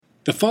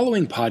The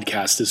following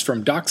podcast is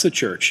from Doxa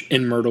Church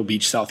in Myrtle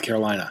Beach, South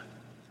Carolina.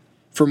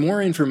 For more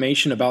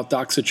information about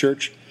Doxa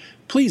Church,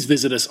 please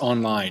visit us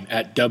online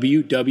at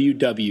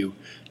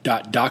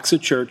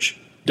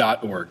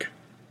www.doxachurch.org.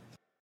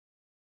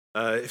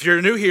 If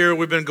you're new here,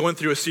 we've been going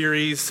through a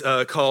series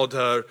called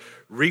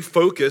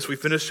Refocus. We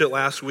finished it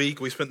last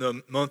week. We spent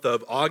the month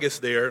of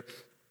August there.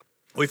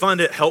 We find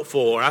it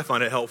helpful, or I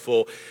find it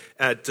helpful,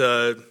 at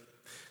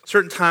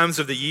certain times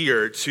of the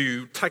year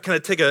to kind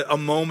of take a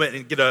moment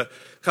and kind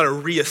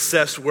of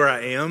reassess where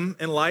I am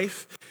in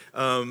life.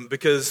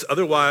 Because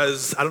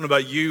otherwise, I don't know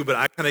about you, but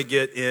I kind of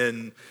get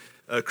in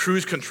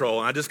cruise control,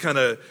 and I just kind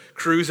of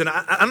cruise. And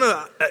I don't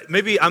know,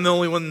 maybe I'm the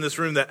only one in this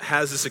room that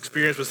has this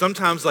experience, but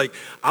sometimes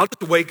I'll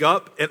just wake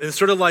up and it's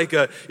sort of like,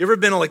 you ever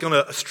been on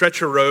a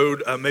stretch of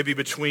road, maybe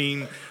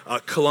between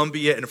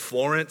Columbia and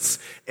Florence,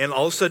 and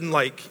all of a sudden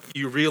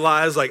you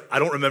realize I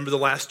don't remember the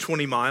last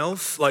 20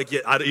 miles,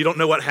 you don't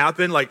know what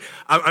happened,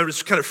 I'm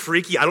just kind of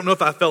freaky. I don't know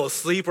if I fell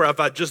asleep or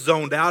if I just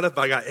zoned out, if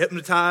I got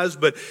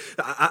hypnotized, but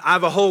I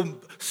have a whole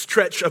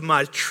stretch of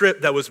my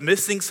trip that was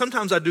missing.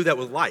 Sometimes I do that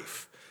with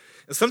life.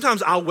 And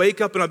sometimes I'll wake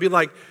up and I'll be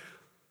like,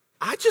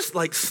 I just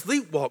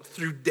sleepwalked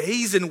through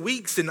days and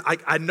weeks, and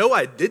I know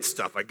I did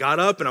stuff. I got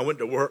up and I went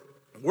to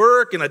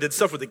work and I did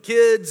stuff with the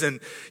kids,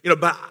 and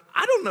but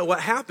I don't know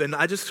what happened.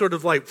 I just sort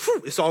of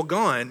it's all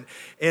gone.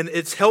 And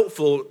it's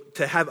helpful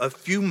to have a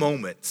few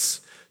moments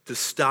to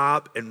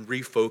stop and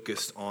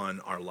refocus on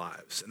our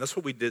lives. And that's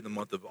what we did in the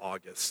month of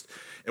August.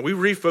 And we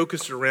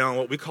refocused around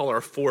what we call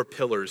our 4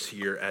 pillars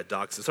here at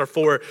Doxa. It's our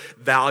 4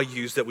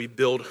 values that we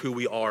build who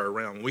we are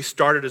around. When we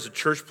started as a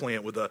church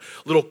plant with a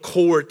little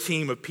core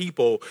team of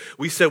people,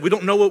 we said we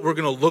don't know what we're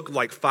going to look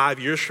like 5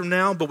 years from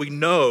now, but we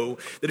know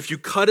that if you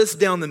cut us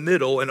down the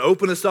middle and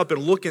open us up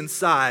and look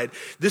inside,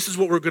 this is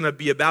what we're going to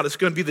be about. It's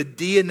going to be the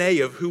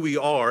DNA of who we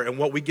are and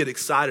what we get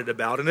excited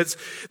about. And it's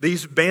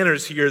these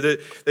banners here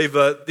that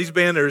these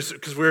banners,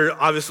 because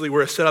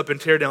we're a set up and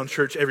tear down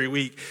church every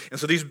week, and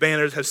so these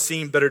banners have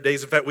seen better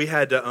days. In fact, we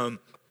had to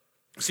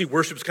see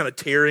worship's kind of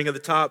tearing at the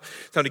top.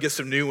 Time to get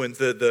some new ones.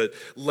 The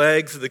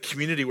legs of the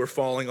community were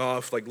falling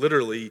off,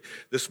 literally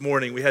this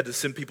morning. We had to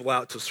send people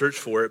out to search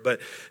for it. But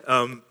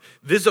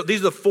these are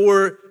the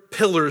 4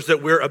 pillars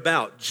that we're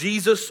about: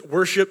 Jesus,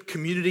 worship,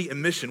 community,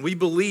 and mission. We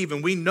believe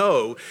and we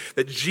know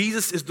that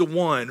Jesus is the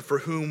one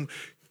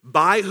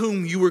by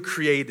whom you were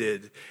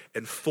created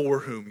and for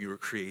whom you were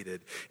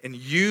created. And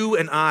you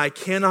and I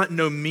cannot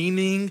know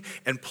meaning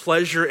and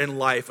pleasure in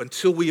life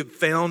until we have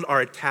found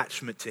our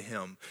attachment to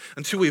Him,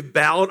 until we've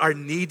bowed our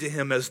knee to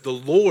Him as the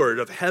Lord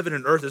of heaven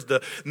and earth, as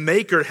the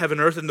maker of heaven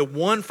and earth, and the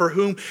one for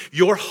whom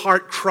your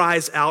heart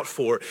cries out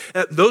for.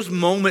 At those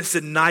moments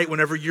at night,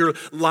 whenever you're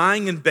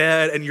lying in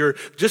bed and you're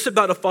just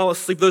about to fall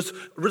asleep, those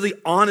really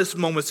honest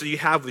moments that you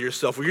have with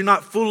yourself, where you're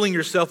not fooling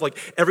yourself like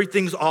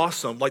everything's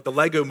awesome, like the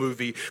Lego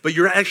movie, but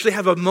you actually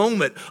have a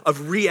moment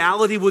of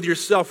reality with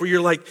yourself where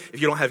you're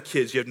if you don't have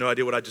kids, you have no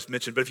idea what I just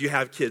mentioned, but if you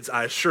have kids,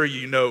 I assure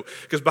you know,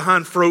 because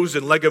behind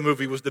Frozen, Lego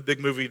Movie was the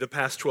big movie the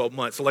past 12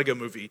 months. The Lego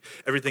Movie,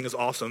 everything is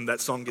awesome. That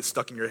song gets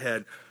stuck in your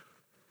head.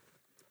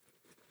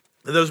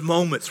 And those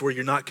moments where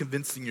you're not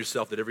convincing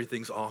yourself that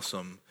everything's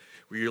awesome,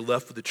 where you're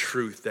left with the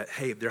truth that,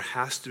 hey, there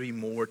has to be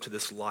more to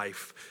this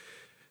life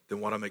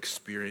than what I'm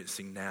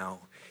experiencing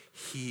now.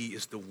 He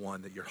is the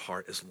one that your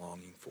heart is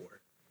longing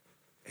for.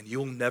 And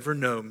you'll never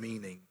know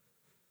meaning.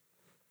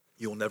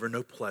 You'll never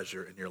know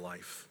pleasure in your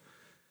life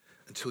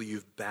until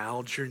you've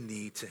bowed your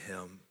knee to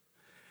Him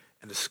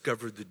and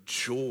discovered the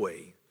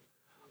joy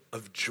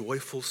of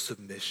joyful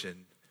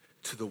submission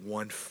to the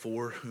one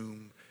for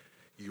whom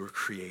you were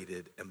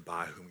created and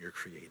by whom you're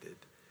created.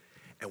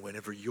 And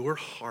whenever your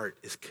heart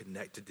is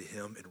connected to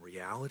Him in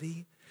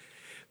reality,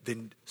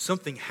 then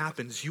something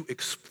happens. You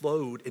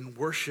explode in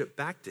worship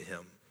back to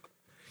Him.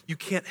 You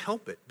can't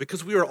help it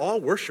because we are all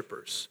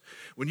worshipers.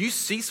 When you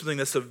see something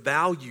that's of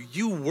value,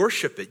 you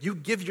worship it. You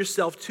give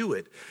yourself to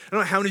it. I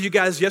don't know how many of you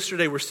guys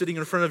yesterday were sitting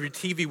in front of your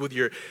TV with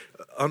your,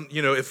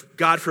 if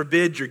God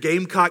forbid, your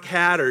Gamecock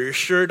hat or your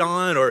shirt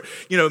on, or,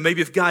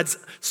 maybe if God's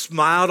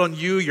smiled on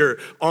you, your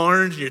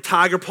orange and your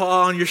tiger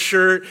paw on your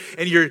shirt,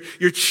 and you're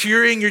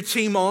cheering your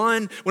team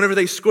on whenever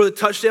they score the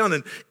touchdown,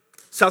 and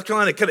South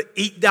Carolina kind of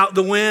eked out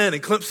the win,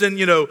 and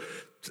Clemson, I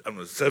don't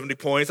know, 70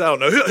 points. I don't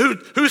know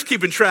who's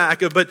keeping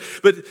track of, but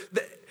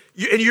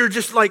you're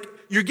just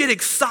you get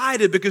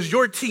excited because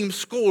your team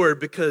scored,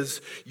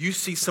 because you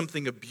see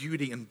something of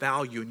beauty and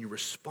value and you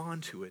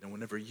respond to it. And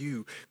whenever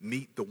you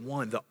meet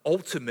the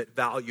ultimate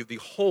value of the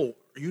whole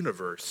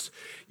universe,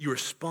 you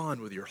respond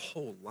with your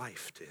whole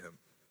life to Him.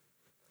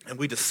 And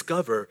we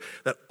discover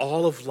that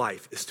all of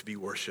life is to be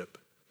worship.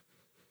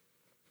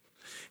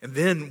 And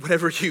then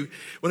whenever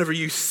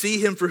you see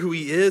him for who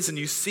he is and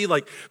you see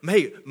like,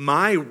 hey,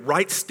 my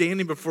right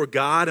standing before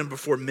God and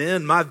before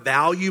men, my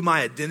value,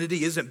 my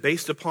identity isn't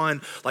based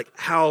upon like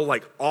how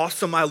like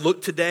awesome I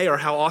look today or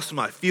how awesome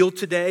I feel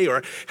today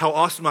or how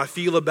awesome I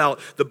feel about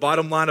the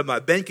bottom line of my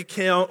bank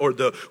account or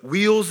the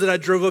wheels that I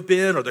drove up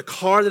in or the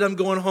car that I'm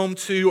going home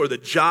to or the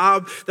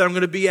job that I'm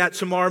going to be at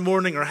tomorrow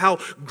morning or how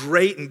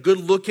great and good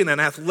looking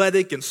and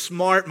athletic and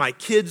smart my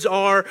kids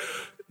are.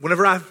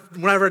 Whenever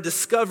I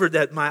discovered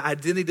that my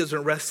identity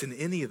doesn't rest in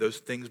any of those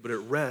things, but it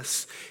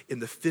rests in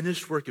the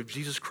finished work of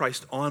Jesus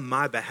Christ on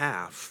my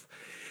behalf,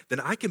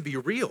 then I can be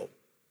real.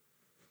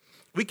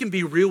 We can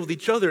be real with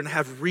each other and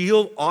have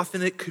real,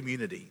 authentic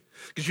community.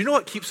 Because you know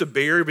what keeps a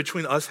barrier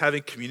between us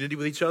having community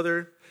with each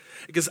other?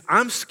 Because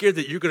I'm scared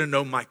that you're going to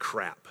know my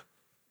crap.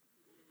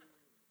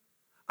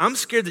 I'm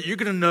scared that you're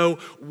going to know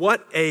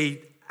what a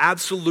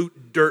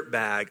absolute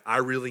dirtbag I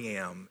really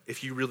am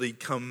if you really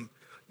come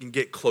and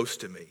get close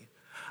to me.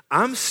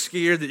 I'm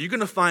scared that you're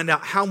going to find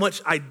out how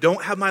much I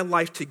don't have my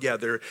life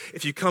together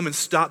if you come and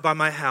stop by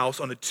my house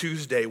on a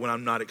Tuesday when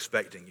I'm not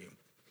expecting you.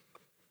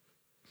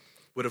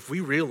 But if we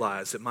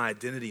realize that my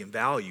identity and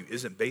value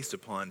isn't based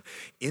upon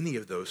any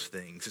of those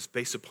things, it's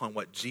based upon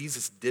what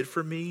Jesus did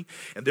for me,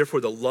 and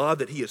therefore the love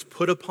that he has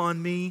put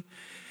upon me,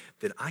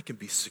 then I can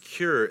be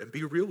secure and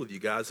be real with you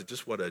guys at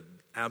just what an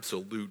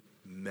absolute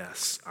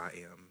mess I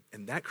am.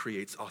 And that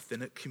creates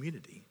authentic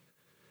community.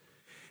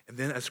 And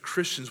then as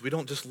Christians, we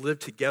don't just live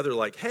together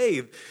like,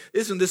 hey,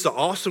 isn't this an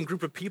awesome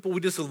group of people? We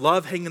just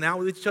love hanging out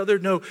with each other.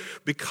 No,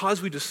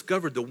 because we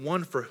discovered the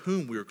one for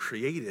whom we were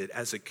created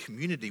as a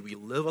community, we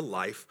live a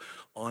life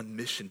on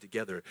mission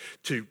together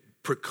to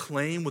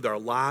proclaim with our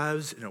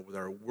lives and with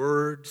our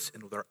words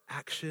and with our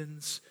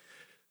actions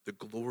the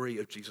glory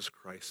of Jesus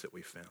Christ that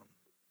we found.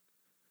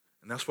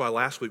 And that's why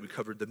last week we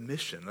covered the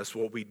mission. That's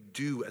what we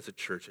do as a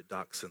church at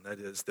Doxon. That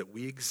is that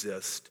we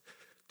exist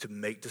to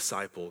make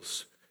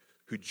disciples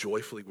who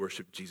joyfully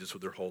worship Jesus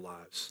with their whole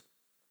lives.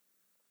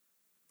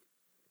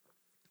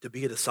 To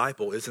be a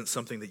disciple isn't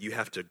something that you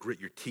have to grit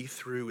your teeth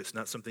through. It's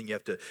not something you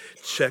have to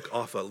check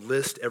off a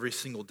list every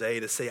single day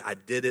to say, I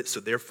did it,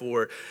 so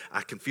therefore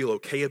I can feel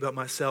okay about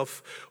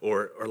myself.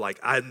 Or like,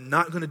 I'm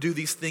not going to do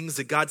these things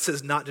that God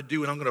says not to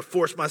do, and I'm going to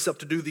force myself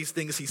to do these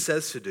things he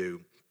says to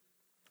do.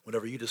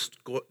 Whenever you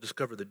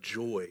discover the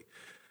joy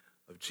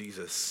of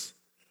Jesus,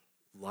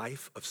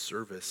 life of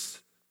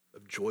service,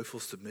 of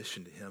joyful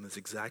submission to him is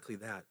exactly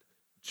that.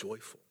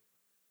 Joyful.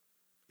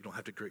 You don't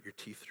have to grit your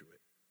teeth through it.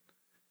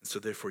 And so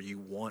therefore you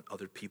want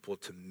other people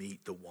to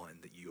meet the one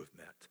that you have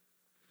met.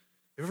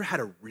 You ever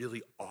had a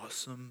really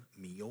awesome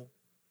meal?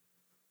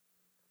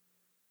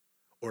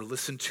 Or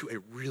listen to a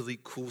really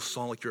cool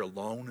song like you're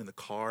alone in the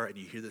car and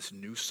you hear this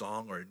new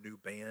song or a new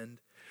band?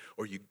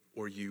 Or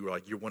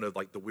you're one of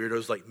like the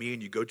weirdos like me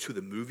and you go to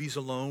the movies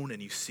alone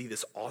and you see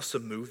this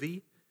awesome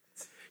movie?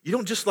 You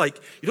don't just like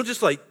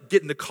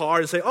get in the car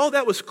and say, oh,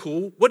 that was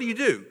cool. What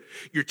do?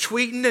 You're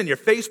tweeting and you're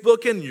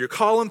Facebooking and you're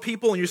calling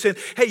people and you're saying,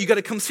 hey, you got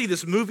to come see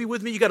this movie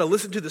with me. You got to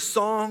listen to the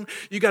song.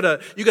 You got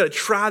to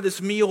try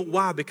this meal.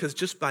 Why? Because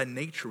just by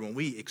nature, when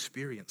we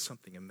experience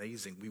something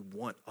amazing, we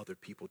want other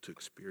people to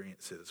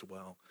experience it as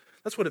well.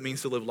 That's what it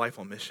means to live life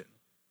on mission.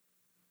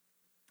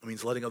 It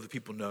means letting other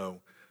people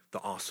know the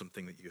awesome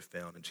thing that you have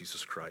found in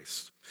Jesus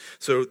Christ.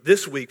 So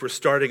this week, we're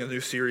starting a new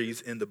series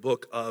in the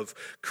book of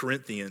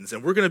Corinthians,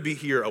 and we're going to be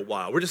here a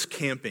while. We're just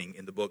camping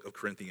in the book of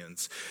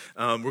Corinthians.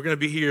 We're going to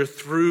be here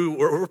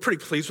we're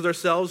pretty pleased with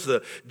ourselves.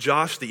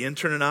 Josh, the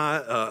intern, and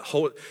I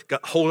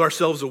hold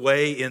ourselves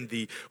away in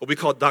what we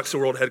call Doxon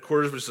World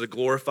Headquarters, which is a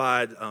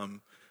glorified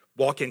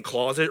walk-in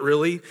closet,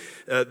 really,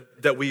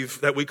 that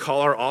we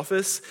call our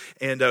office.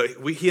 And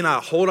he and I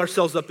hold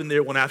ourselves up in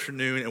there one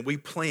afternoon, and we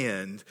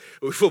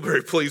feel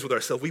very pleased with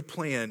ourselves. We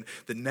planned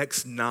the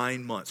next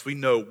 9 months. We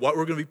know what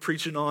we're going to be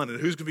preaching on and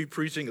who's going to be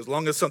preaching. As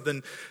long as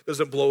something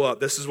doesn't blow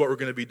up, this is what we're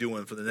going to be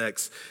doing for the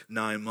next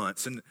 9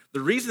 months. And the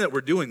reason that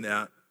we're doing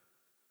that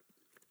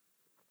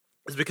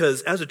is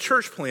because as a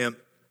church plant,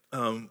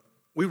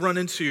 we run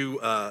into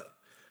a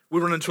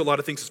lot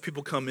of things as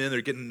people come in.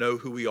 They're getting to know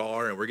who we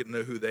are, and we're getting to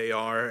know who they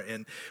are.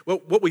 And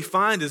what we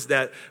find is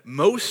that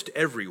most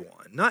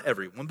everyone, not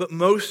everyone, but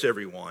most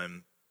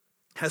everyone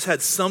has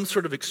had some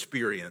sort of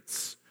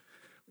experience,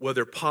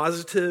 whether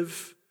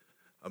positive,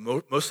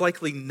 most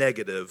likely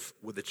negative,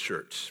 with the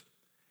church.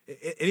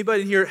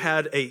 Anybody here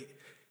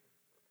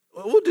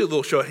we'll do a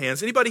little show of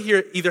hands. Anybody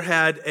here either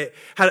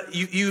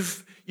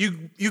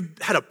you've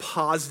had a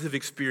positive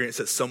experience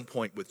at some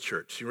point with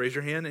church? You raise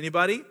your hand.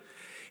 Anybody?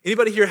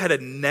 Anybody here had a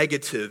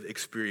negative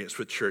experience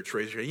with church?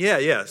 Raise your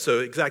hand. Yeah. So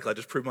exactly, I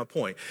just proved my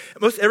point.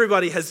 Most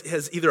everybody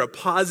has either a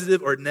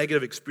positive or a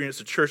negative experience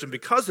with church, and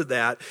because of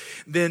that,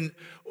 then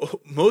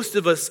most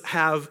of us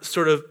have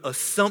sort of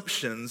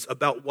assumptions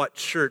about what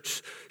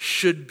church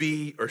should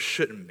be or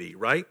shouldn't be,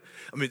 right?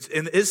 I mean,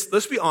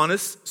 let's be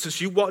honest,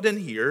 since you walked in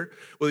here,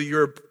 whether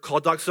you're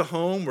called Doxa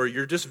home or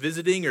you're just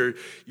visiting or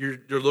you're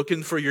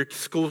looking for your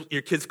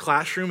kid's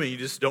classroom and you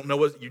just don't know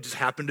what, you just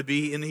happen to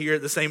be in here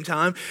at the same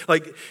time.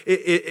 Like,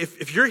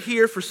 if you're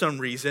here for some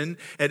reason,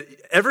 and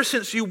ever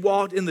since you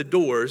walked in the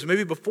doors,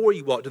 maybe before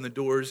you walked in the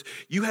doors,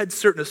 you had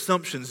certain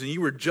assumptions and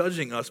you were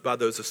judging us by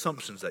those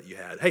assumptions that you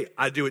had. Hey,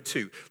 I do it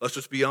too. Let's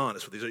just be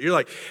honest with you. You're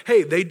like,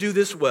 hey, they do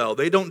this well.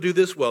 They don't do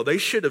this well. They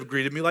should have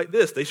greeted me like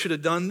this. They should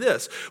have done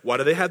this. Why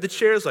do they have the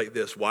chairs like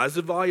this? Why is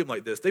the volume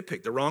like this? They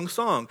picked the wrong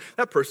song.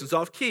 That person's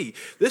off key.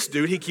 This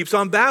dude, he keeps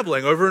on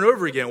babbling over and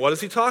over again. What is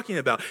he talking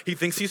about? He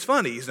thinks he's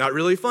funny. He's not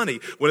really funny.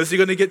 When is he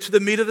going to get to the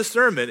meat of the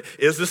sermon?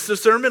 Is this the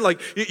sermon?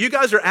 Like, you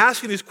guys are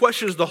asking these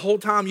questions the whole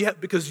time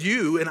because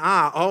you and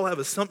I all have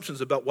assumptions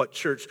about what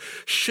church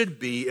should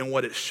be and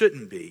what it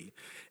shouldn't be.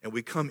 And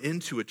we come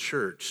into a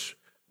church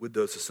with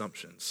those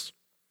assumptions.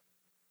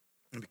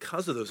 And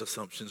because of those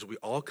assumptions, we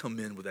all come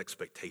in with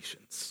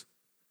expectations.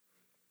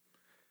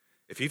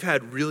 If you've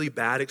had really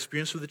bad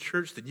experience with the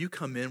church, then you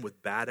come in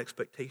with bad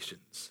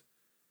expectations.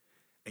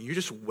 And you're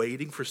just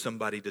waiting for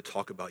somebody to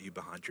talk about you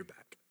behind your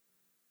back.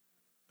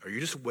 Or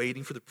you're just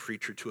waiting for the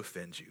preacher to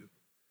offend you.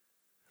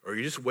 Or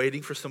you're just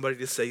waiting for somebody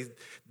to say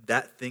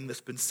that thing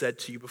that's been said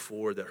to you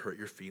before that hurt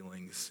your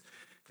feelings.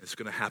 And it's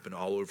going to happen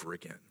all over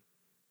again.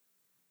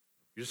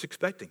 You're just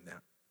expecting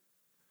that.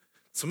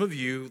 Some of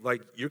you,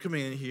 like, you're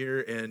coming in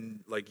here and,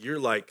 like, you're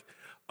like,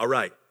 all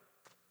right,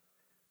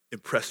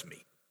 impress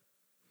me.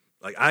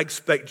 Like, I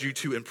expect you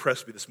to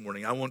impress me this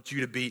morning. I want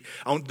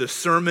the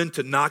sermon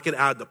to knock it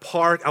out of the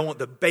park. I want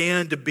the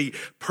band to be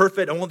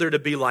perfect. I want there to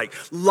be like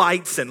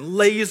lights and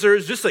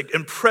lasers. Just like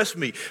impress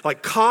me,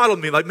 like coddle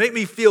me, like make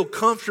me feel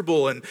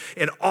comfortable and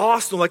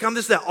awesome. Like I'm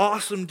just that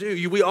awesome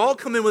dude. We all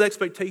come in with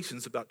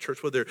expectations about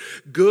church, whether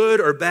good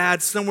or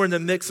bad, somewhere in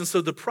the mix. And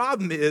so the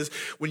problem is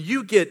when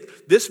you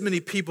get this many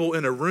people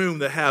in a room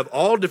that have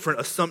all different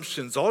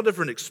assumptions, all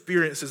different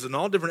experiences, and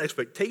all different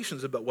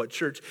expectations about what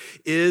church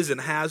is and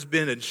has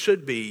been and should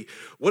be,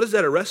 what is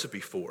that a recipe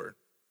for?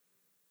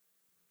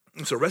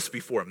 It's a recipe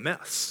for a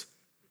mess.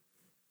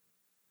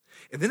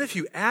 And then if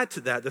you add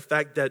to that the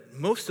fact that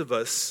most of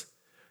us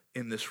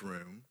in this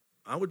room,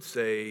 I would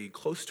say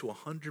close to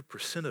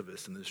 100% of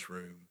us in this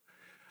room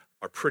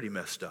are pretty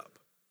messed up.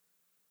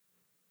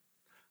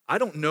 I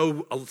don't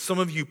know some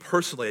of you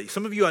personally,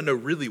 some of you I know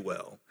really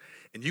well,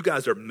 and you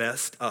guys are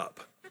messed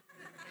up.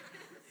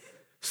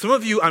 Some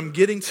of you I'm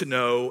getting to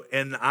know,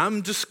 and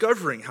I'm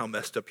discovering how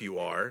messed up you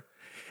are.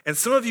 And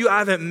some of you I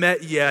haven't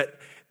met yet,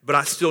 but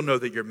I still know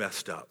that you're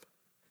messed up.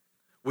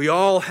 We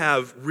all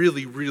have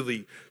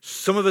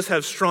some of us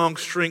have strong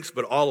strengths,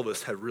 but all of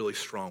us have really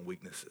strong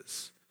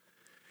weaknesses.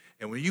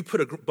 And when you put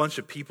a bunch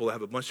of people that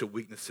have a bunch of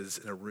weaknesses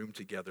in a room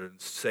together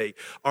and say,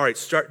 all right,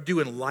 start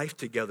doing life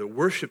together,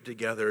 worship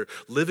together,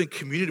 live in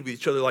community with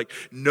each other, like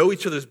know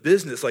each other's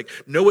business, like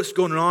know what's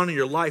going on in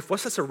your life,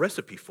 what's that a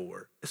recipe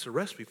for? It's a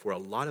recipe for a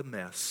lot of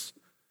mess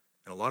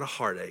and a lot of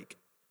heartache.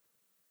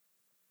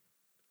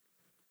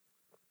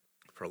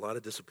 For a lot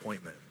of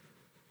disappointment.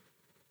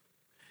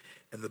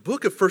 And the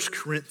book of 1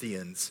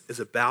 Corinthians is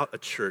about a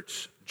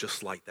church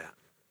just like that.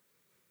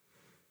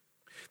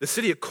 The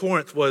city of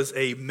Corinth was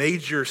a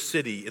major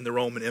city in the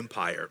Roman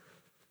Empire.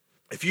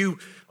 If you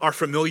are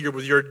familiar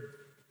with your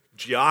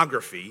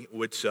geography,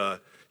 which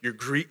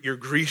your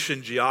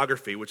Grecian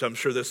geography, which I'm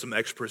sure there's some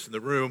experts in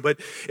the room, but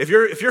if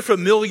you're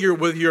familiar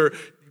with your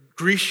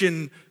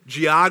Grecian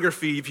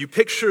geography, if you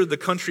picture the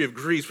country of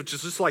Greece, which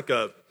is just like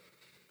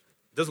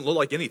doesn't look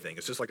like anything.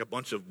 It's just like a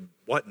bunch of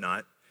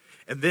whatnot.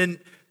 And then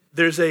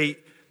there's a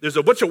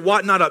bunch of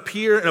whatnot up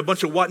here and a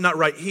bunch of whatnot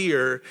right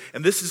here.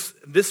 And this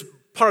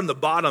part on the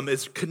bottom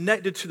is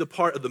connected to the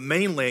part of the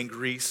mainland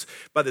Greece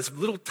by this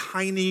little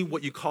tiny,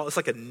 what you call, it's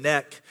like a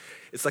neck.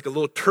 It's like a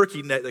little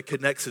turkey neck that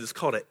connects it. It's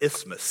called an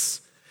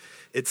isthmus.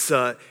 It's,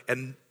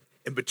 and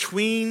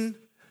between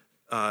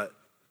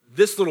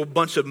this little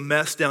bunch of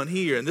mess down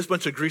here and this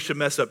bunch of Grecian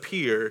mess up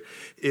here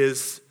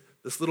is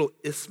this little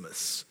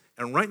isthmus.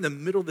 And right in the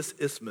middle of this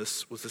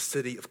isthmus was the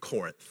city of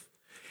Corinth.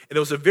 And it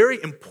was a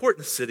very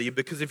important city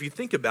because if you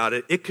think about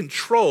it, it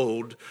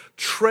controlled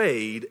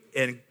trade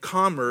and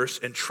commerce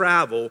and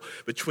travel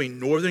between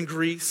northern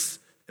Greece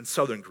and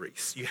southern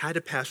Greece. You had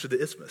to pass through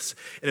the isthmus.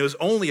 And it was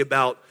only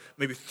about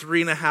maybe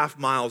 3.5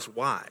 miles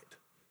wide.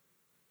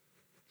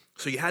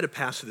 So you had to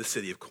pass through the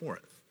city of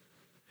Corinth.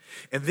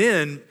 And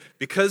then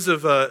because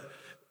of the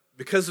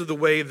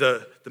way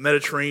the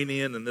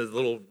Mediterranean and the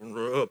little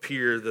up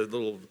here, the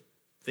little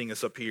thing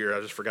that's up here,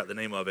 I just forgot the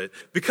name of it.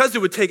 Because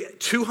it would take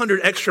 200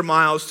 extra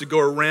miles to go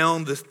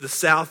around the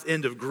south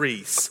end of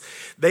Greece,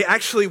 they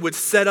actually would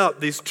set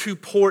up these two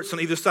ports on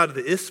either side of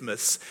the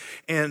isthmus,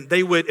 and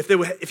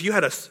if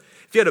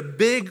If you had a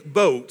big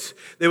boat,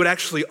 they would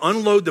actually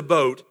unload the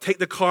boat, take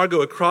the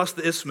cargo across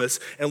the isthmus,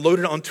 and load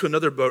it onto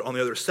another boat on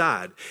the other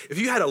side. If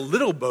you had a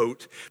little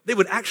boat, they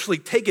would actually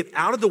take it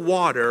out of the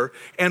water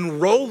and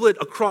roll it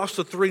across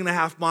the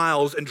 3.5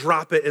 miles and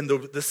drop it in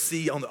the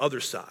sea on the other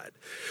side.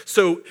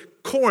 So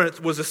Corinth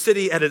was a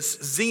city at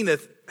its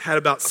zenith, had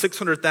about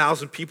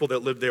 600,000 people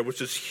that lived there,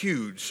 which is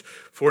huge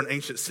for an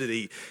ancient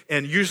city,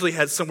 and usually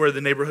had somewhere in the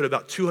neighborhood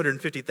about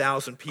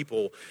 250,000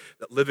 people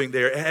living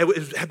there.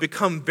 It had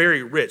become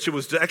very rich. It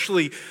was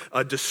actually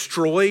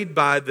destroyed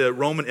by the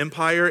Roman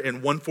Empire in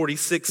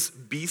 146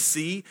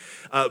 BC,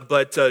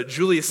 but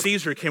Julius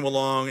Caesar came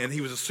along, and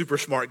he was a super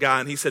smart guy,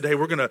 and he said, hey,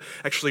 we're going to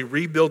actually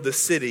rebuild this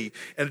city,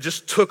 and it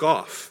just took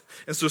off.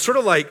 And so sort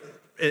of like,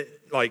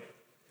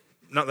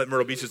 not that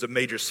Myrtle Beach is a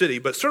major city,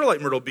 but sort of like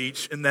Myrtle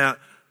Beach in that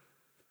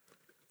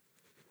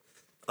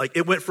like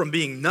it went from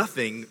being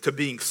nothing to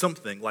being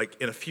something like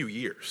in a few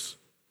years.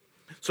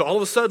 So all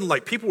of a sudden,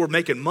 like people were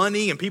making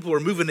money and people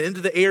were moving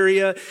into the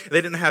area.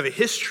 They didn't have a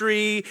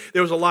history.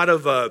 There was a lot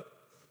of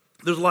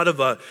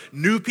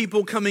new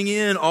people coming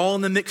in, all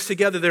in the mix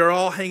together. They were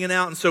all hanging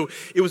out. And so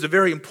it was a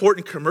very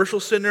important commercial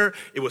center.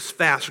 It was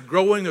fast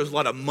growing. There was a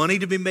lot of money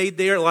to be made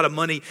there. A lot of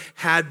money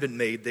had been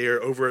made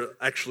there over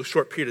actually a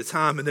short period of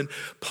time. And then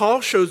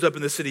Paul shows up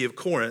in the city of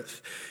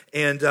Corinth.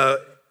 And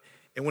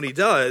when he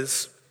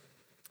does,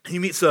 he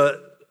meets a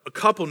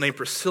couple named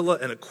Priscilla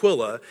and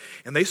Aquila.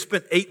 And they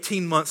spent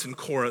 18 months in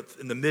Corinth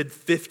in the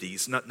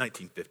mid-50s, not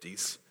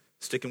 1950s.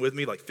 Sticking with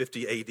me, like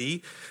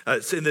 50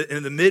 AD. So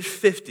in the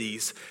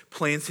mid-50s,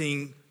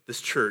 planting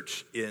this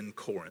church in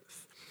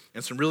Corinth.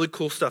 And some really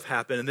cool stuff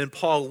happened. And then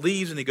Paul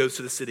leaves and he goes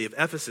to the city of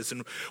Ephesus.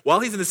 And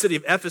while he's in the city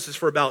of Ephesus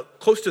for about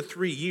close to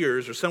 3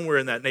 years or somewhere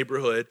in that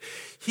neighborhood,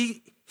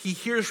 he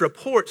hears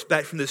reports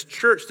back from this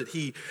church that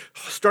he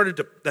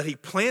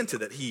planted,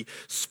 that he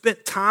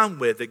spent time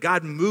with, that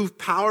God moved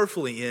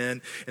powerfully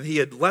in, and he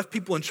had left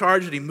people in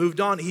charge and he moved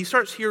on. He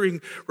starts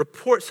hearing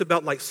reports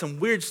about like some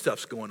weird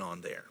stuff's going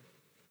on there.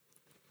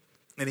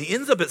 And he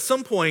ends up at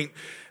some point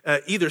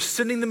either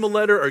sending them a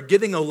letter or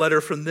getting a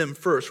letter from them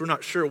first. We're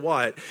not sure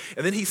what.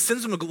 And then he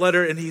sends them a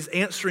letter and he's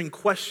answering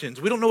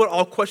questions. We don't know what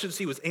all questions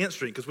he was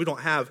answering because we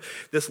don't have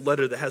this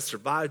letter that has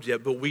survived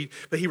yet.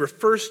 But he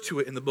refers to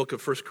it in the book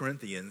of 1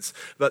 Corinthians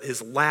about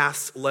his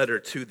last letter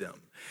to them.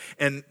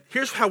 And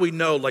here's how we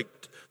know, like,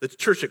 the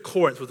church at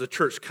Corinth was a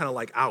church kind of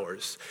like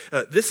ours.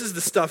 This is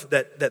the stuff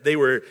that they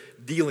were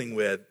dealing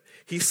with.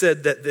 He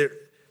said that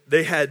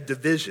they had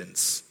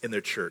divisions in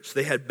their church.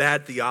 They had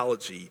bad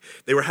theology.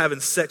 They were having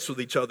sex with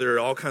each other,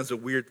 all kinds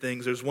of weird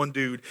things. There's one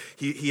dude,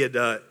 he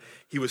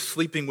was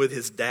sleeping with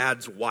his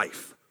dad's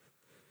wife.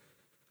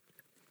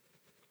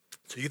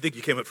 So you think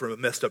you came up from a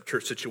messed up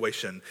church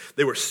situation.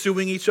 They were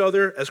suing each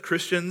other as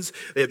Christians.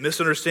 They had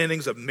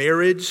misunderstandings of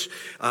marriage.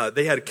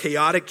 They had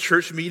chaotic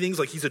church meetings,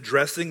 like he's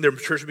addressing their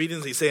church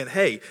meetings. He's saying,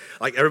 hey,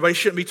 like everybody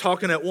shouldn't be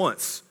talking at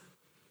once.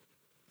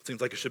 Seems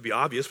like it should be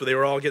obvious, but they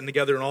were all getting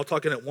together and all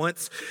talking at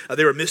once.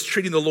 They were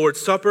mistreating the Lord's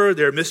Supper.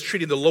 They were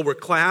mistreating the lower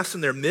class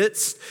in their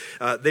midst.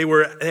 They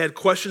had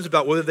questions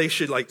about whether they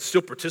should like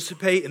still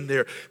participate in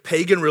their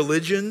pagan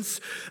religions.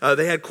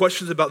 They had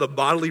questions about the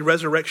bodily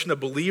resurrection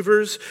of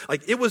believers.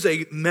 Like it was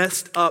a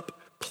messed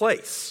up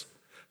place.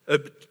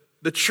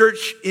 The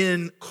church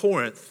in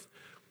Corinth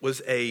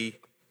was a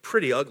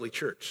pretty ugly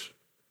church.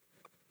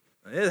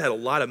 It had a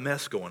lot of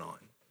mess going on.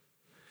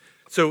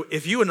 So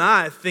if you and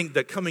I think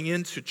that coming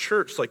into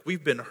church, like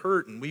we've been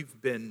hurt and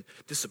we've been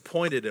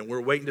disappointed and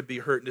we're waiting to be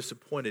hurt and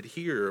disappointed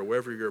here or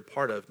wherever you're a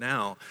part of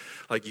now,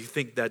 like you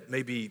think that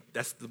maybe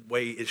that's the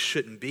way it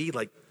shouldn't be,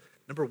 like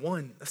number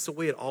one, that's the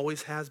way it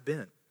always has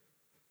been.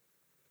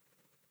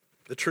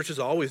 The church has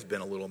always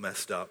been a little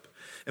messed up.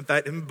 In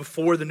fact, even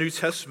before the New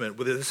Testament,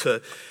 with this,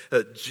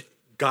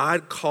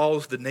 God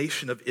calls the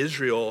nation of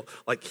Israel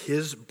like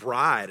his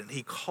bride, and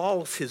he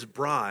calls his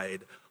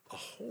bride a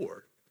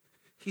whore.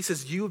 He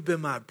says, you have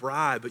been my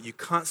bride, but you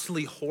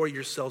constantly whore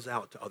yourselves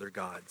out to other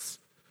gods.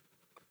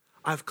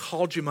 I've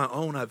called you my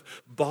own. I've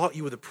bought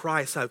you with a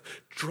price. I've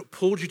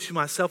pulled you to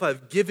myself.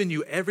 I've given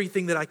you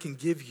everything that I can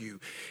give you.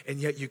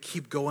 And yet you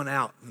keep going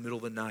out in the middle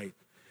of the night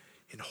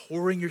and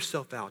whoring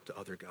yourself out to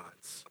other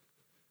gods.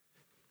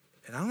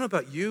 And I don't know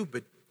about you,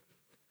 but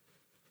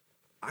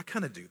I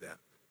kind of do that.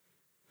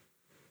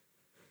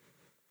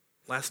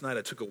 Last night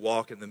I took a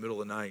walk in the middle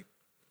of the night.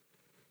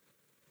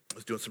 I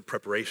was doing some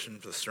preparation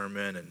for the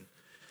sermon and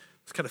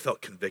just kind of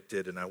felt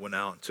convicted, and I went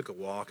out and took a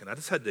walk, and I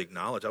just had to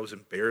acknowledge, I was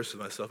embarrassed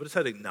with myself, I just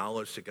had to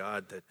acknowledge to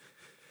God that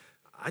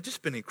I'd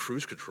just been in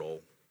cruise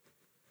control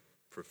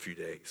for a few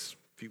days,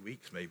 a few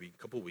weeks maybe,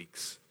 a couple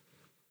weeks.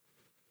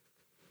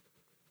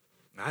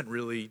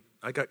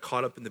 I got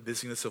caught up in the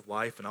busyness of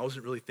life, and I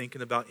wasn't really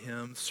thinking about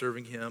him,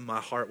 serving him.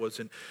 My heart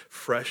wasn't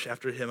fresh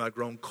after him. I'd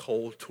grown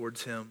cold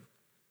towards him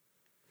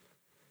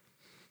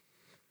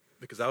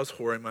because I was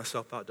whoring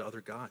myself out to other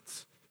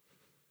gods.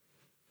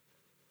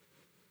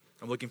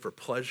 I'm looking for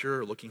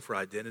pleasure or looking for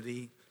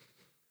identity.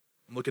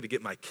 I'm looking to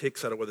get my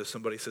kicks out of whether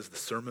somebody says the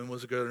sermon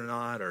was good or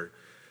not, or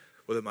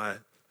whether my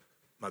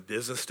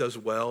business does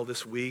well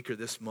this week or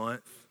this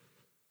month.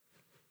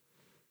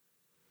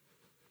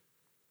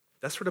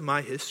 That's sort of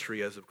my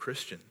history as a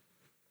Christian.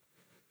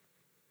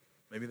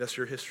 Maybe that's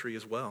your history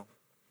as well.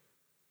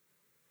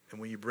 And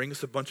when you bring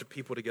us a bunch of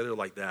people together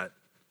like that,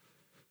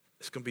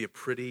 it's going to be a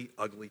pretty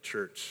ugly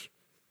church.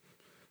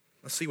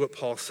 Let's see what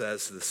Paul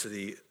says to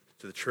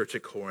the church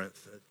at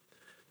Corinth, the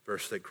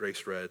verse that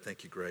Grace read.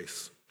 Thank you,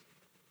 Grace.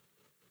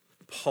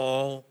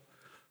 Paul,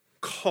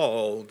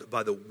 called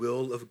by the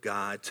will of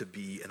God to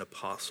be an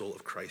apostle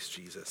of Christ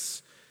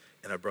Jesus,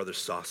 and our brother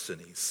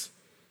Sosthenes.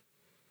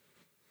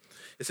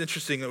 It's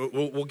interesting,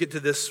 we'll get to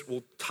this,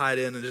 we'll tie it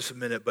in just a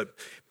minute, but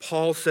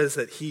Paul says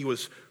that he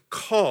was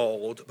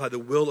called by the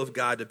will of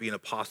God to be an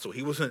apostle.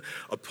 He wasn't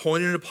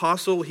appointed an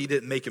apostle. He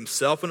didn't make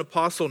himself an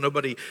apostle.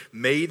 Nobody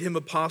made him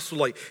apostle.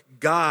 Like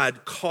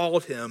God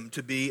called him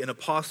to be an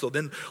apostle.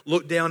 Then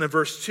look down in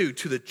verse 2,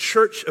 to the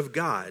church of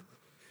God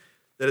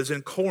that is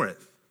in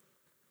Corinth,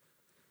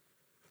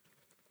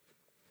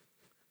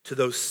 to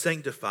those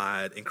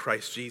sanctified in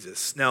Christ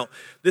Jesus. Now,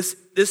 this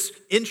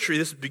entry,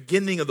 this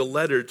beginning of the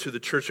letter to the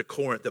church of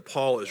Corinth that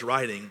Paul is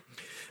writing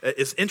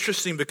is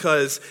interesting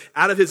because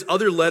out of his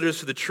other letters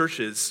to the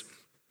churches,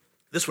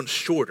 this one's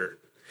shorter.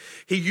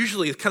 He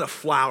usually is kind of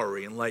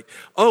flowery and like,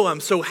 oh, I'm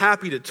so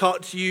happy to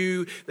talk to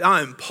you.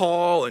 I'm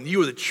Paul, and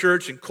you are the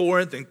church in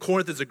Corinth, and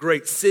Corinth is a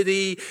great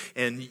city,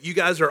 and you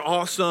guys are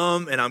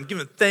awesome, and I'm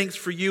giving thanks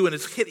for you. And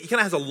he kind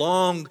of has a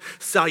long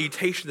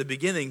salutation at the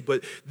beginning,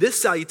 but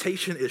this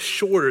salutation is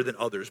shorter than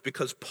others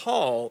because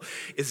Paul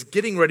is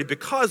getting ready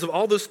because of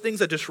all those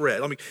things I just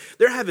read. I mean,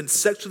 they're having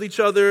sex with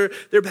each other.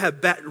 They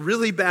have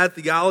really bad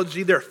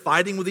theology. They're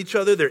fighting with each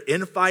other. They're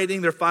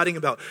infighting. They're fighting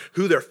about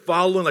who they're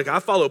following. Like, I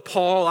follow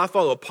Paul. I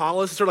follow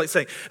Apollos. It's sort of like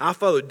saying, I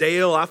follow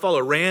Dale, I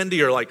follow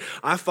Randy, or like,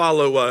 I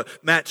follow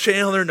Matt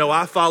Chandler. No,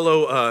 I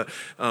follow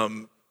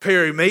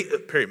Perry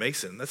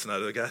Mason. That's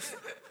not a guy.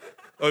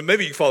 Oh,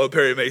 maybe you follow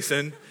Perry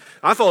Mason.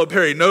 I follow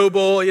Perry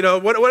Noble. You know,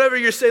 whatever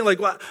you're saying, like,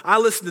 well, I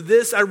listen to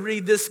this, I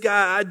read this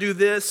guy, I do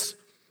this.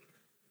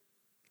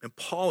 And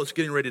Paul is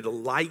getting ready to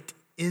light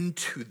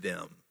into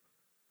them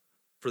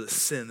for the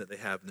sin that they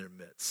have in their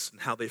midst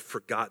and how they've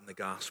forgotten the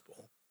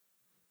gospel.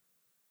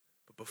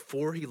 But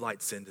before he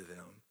lights into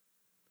them,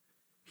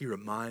 he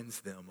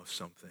reminds them of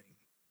something,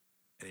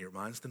 and he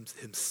reminds them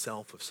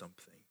himself of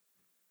something.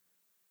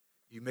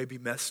 You may be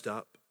messed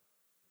up.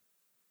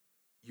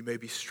 You may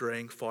be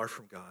straying far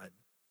from God.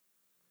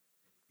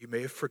 You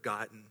may have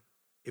forgotten.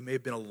 It may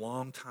have been a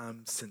long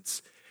time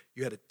since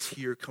you had a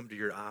tear come to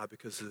your eye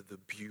because of the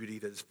beauty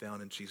that is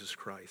found in Jesus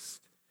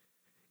Christ.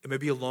 It may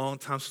be a long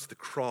time since the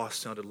cross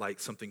sounded like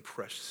something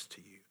precious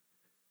to you.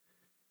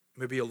 It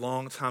may be a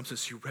long time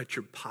since you read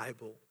your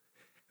Bible.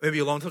 It may be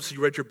a long time since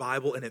you read your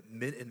Bible and it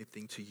meant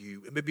anything to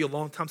you. It may be a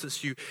long time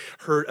since you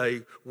heard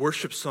a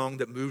worship song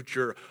that moved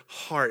your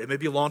heart. It may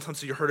be a long time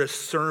since you heard a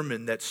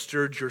sermon that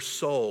stirred your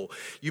soul.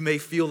 You may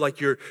feel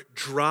like you're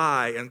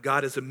dry and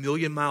God is a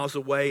million miles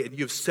away and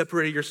you've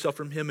separated yourself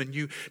from him and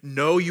you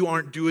know you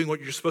aren't doing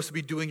what you're supposed to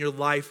be doing in your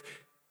life.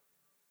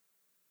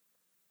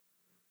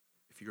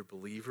 If you're a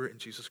believer in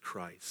Jesus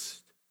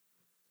Christ,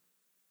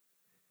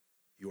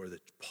 you are the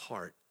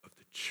part of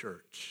the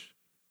church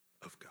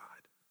of God.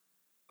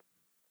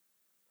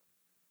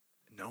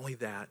 Not only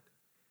that,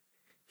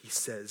 he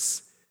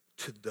says,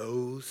 to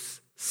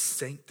those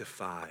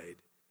sanctified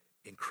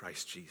in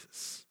Christ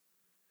Jesus.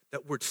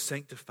 That word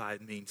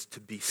sanctified means to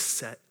be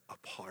set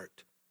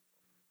apart.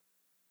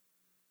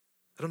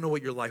 I don't know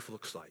what your life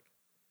looks like.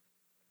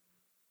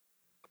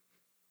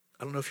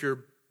 I don't know if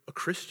you're a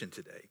Christian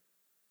today.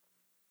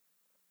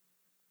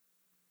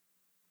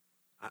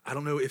 I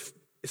don't know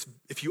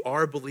if you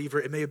are a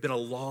believer, it may have been a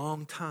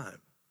long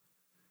time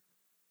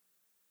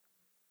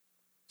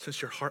since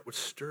your heart was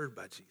stirred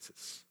by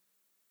Jesus.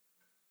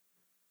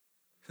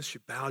 Since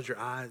you bowed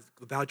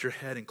your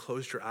head and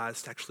closed your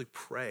eyes to actually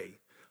pray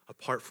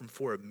apart from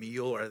for a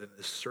meal or than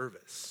a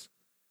service.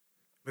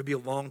 Maybe a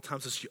long time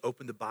since you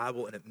opened the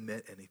Bible and it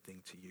meant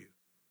anything to you.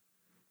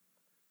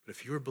 But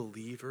if you're a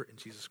believer in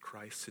Jesus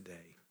Christ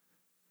today,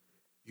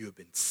 you have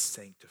been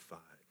sanctified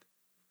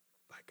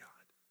by God.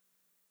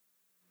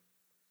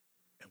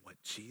 And what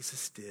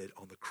Jesus did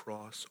on the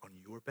cross on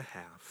your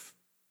behalf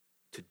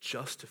to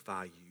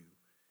justify you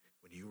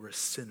when you were a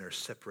sinner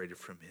separated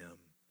from him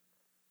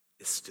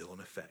is still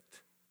in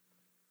effect.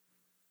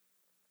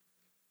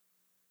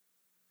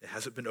 It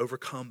hasn't been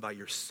overcome by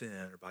your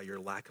sin or by your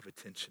lack of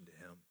attention to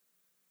him.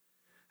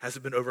 It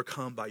hasn't been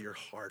overcome by your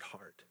hard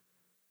heart.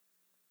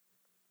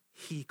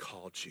 He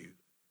called you.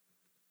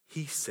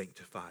 He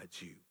sanctified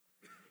you.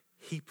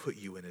 He put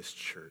you in his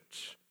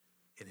church,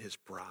 in his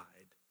bride.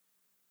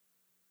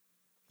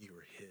 You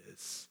are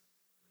his.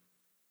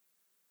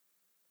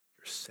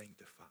 You're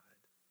sanctified,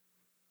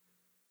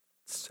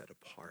 set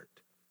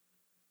apart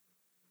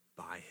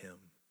by him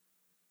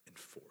and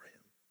for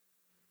him.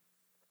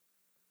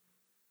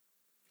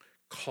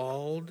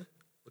 Called,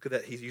 look at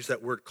that, he used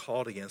that word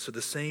called again. So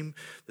the same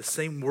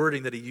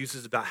wording that he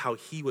uses about how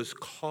he was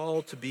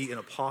called to be an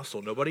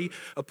apostle. Nobody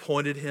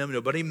appointed him,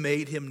 nobody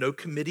made him, no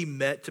committee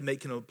met to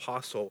make him an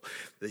apostle.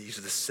 They use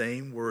the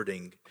same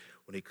wording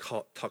when he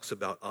talks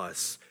about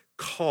us,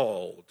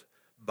 called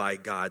by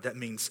God. That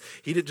means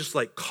he didn't just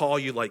like call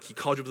you, like he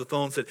called you over the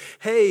phone and said,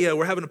 hey,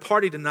 we're having a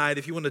party tonight.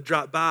 If you want to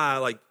drop by,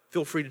 like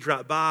feel free to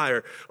drop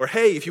by. Or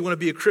hey, if you want to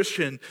be a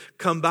Christian,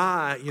 come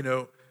by,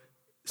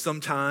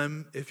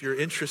 sometime if you're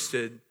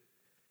interested.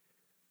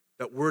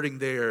 That wording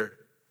there,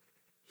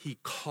 he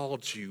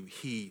called you,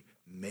 he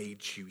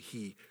made you,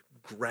 he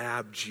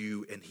grabbed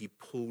you, and he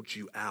pulled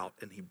you out,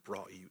 and he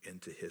brought you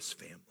into his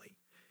family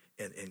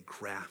and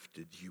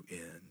grafted you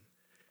in.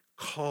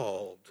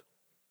 Called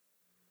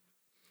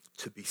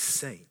to be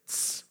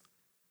saints.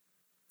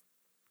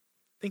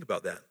 Think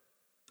about that.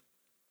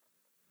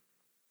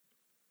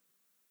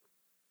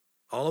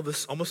 All of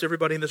us, almost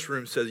everybody in this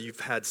room says you've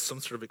had some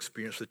sort of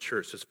experience with the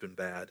church that's been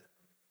bad.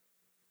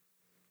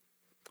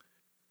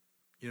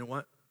 You know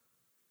what?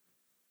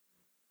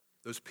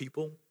 Those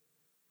people,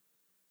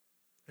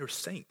 they were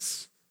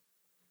saints.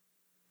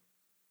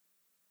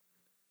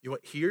 You know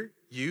what? Here,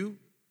 you,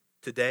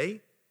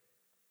 today,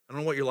 I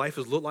don't know what your life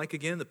has looked like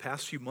again the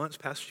past few months,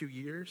 past few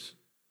years.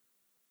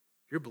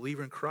 You're a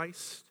believer in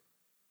Christ.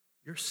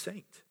 You're a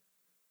saint.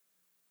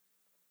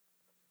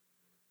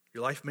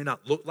 Your life may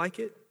not look like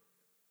it.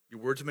 Your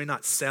words may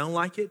not sound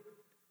like it.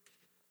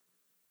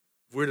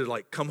 If we're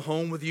to come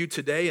home with you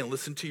today and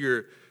listen to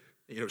your,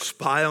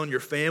 spy on your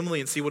family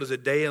and see what does a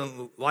day in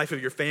the life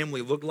of your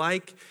family look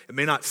like, it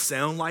may not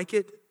sound like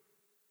it,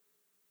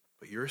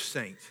 but you're a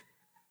saint.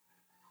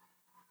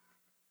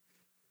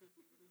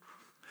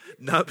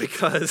 Not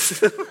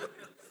because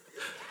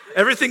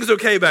everything's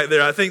okay back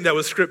there. I think that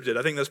was scripted.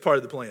 I think that's part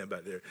of the plan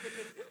back there.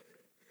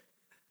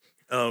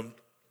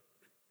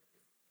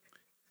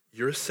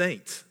 You're a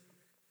saint.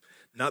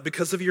 Not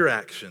because of your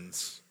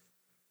actions,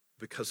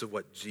 because of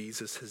what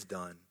Jesus has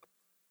done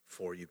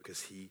for you,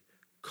 because he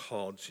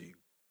called you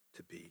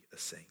to be a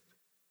saint.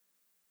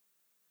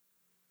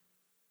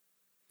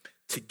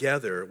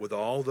 Together with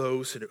all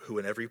those who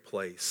in every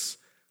place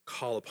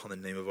call upon the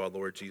name of our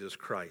Lord Jesus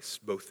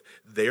Christ, both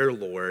their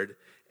Lord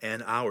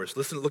and ours.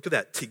 Listen, look at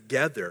that.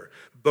 Together,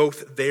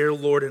 both their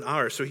Lord and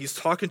ours. So he's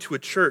talking to a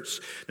church,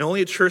 not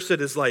only a church that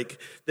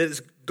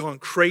has gone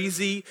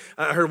crazy.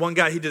 I heard one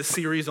guy, he did a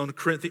series on 1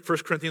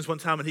 Corinthians one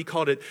time, and he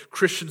called it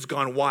Christians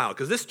Gone Wild,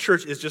 because this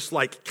church is just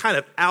kind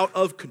of out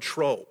of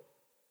control.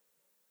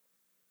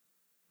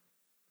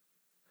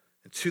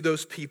 And to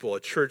those people, a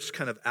church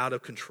kind of out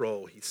of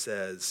control, he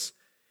says,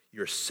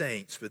 you're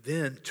saints. But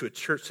then to a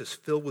church that's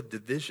filled with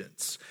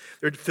divisions.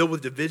 They're filled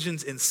with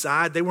divisions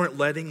inside. They weren't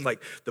letting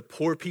the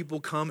poor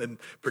people come and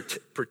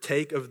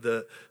partake of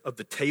the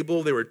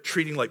table. They were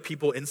treating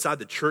people inside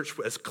the church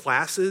as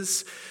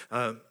classes.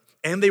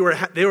 And they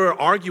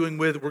were arguing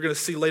with, we're going to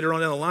see later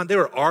on down the line, they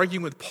were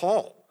arguing with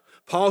Paul.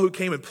 Paul, who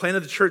came and planted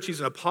the church, he's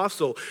an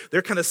apostle.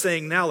 They're kind of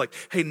saying now,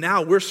 hey,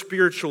 now we're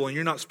spiritual and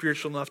you're not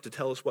spiritual enough to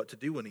tell us what to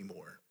do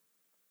anymore.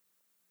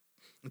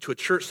 And to a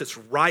church that's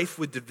rife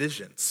with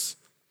divisions.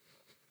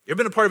 You ever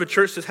been a part of a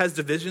church that has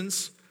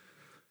divisions?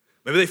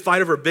 Maybe they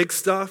fight over big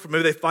stuff, or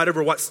maybe they fight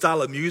over what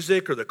style of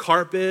music or the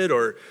carpet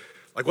or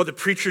what the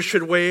preacher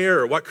should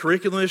wear or what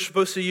curriculum they're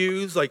supposed to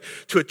use.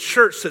 To a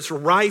church that's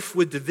rife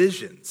with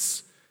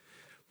divisions,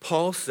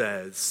 Paul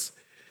says,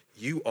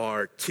 you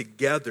are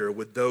together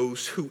with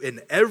those who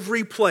in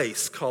every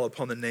place call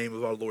upon the name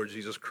of our Lord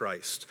Jesus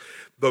Christ,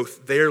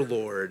 both their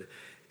Lord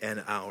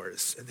and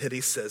ours. And then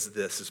he says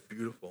this, it's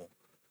beautiful.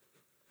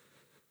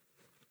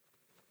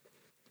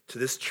 To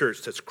this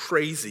church that's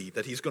crazy,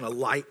 that he's going to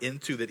light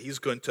into, that he's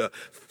going to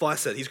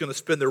fuss at. He's going to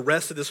spend the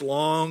rest of this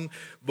long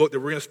book that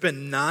we're going to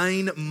spend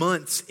 9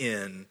 months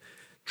in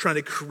trying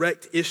to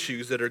correct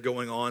issues that are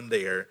going on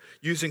there.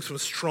 Using some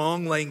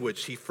strong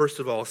language, he first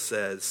of all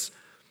says,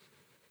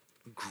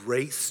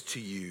 grace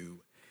to you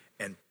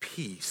and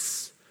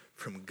peace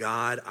from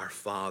God our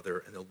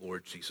Father and the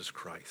Lord Jesus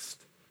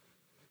Christ.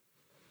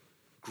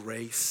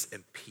 Grace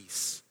and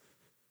peace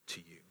to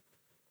you,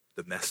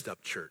 the messed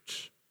up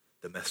church.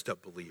 The messed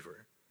up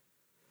believer.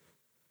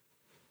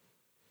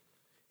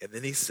 And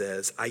then he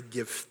says, I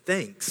give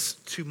thanks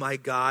to my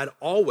God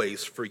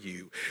always for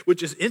you,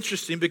 which is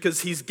interesting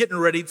because he's getting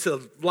ready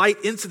to light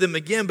into them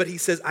again, but he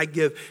says, I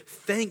give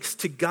thanks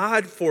to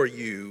God for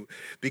you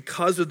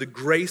because of the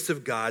grace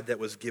of God that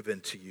was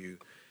given to you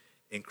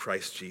in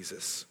Christ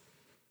Jesus.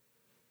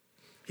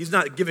 He's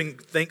not giving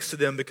thanks to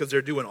them because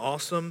they're doing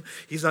awesome.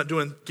 He's not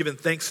giving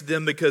thanks to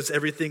them because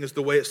everything is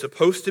the way it's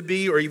supposed to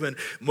be, or even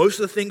most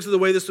of the things are the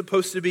way they're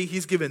supposed to be.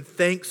 He's giving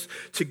thanks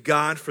to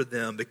God for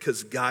them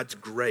because God's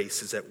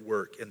grace is at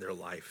work in their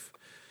life.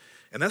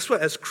 And that's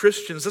what, as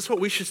Christians, that's what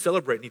we should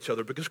celebrate in each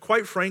other, because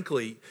quite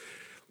frankly,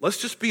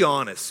 let's just be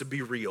honest and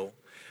be real.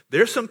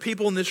 There's some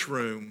people in this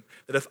room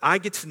that if I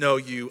get to know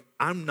you,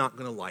 I'm not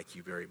going to like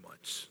you very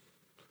much.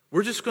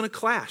 We're just going to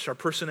clash our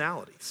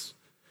personalities.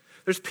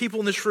 There's people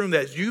in this room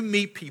that as you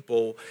meet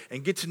people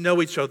and get to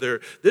know each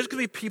other, there's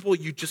going to be people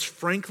you just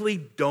frankly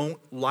don't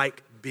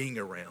like being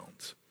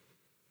around.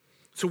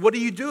 So what do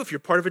you do if you're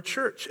part of a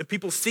church and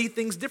people see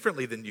things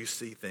differently than you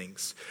see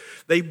things?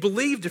 They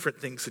believe different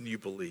things than you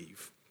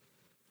believe.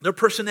 Their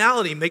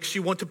personality makes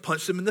you want to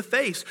punch them in the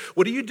face.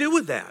 What do you do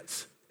with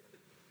that?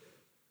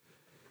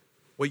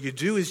 What you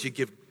do is you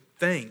give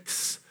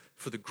thanks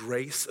for the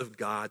grace of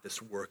God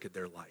that's work in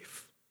their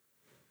life.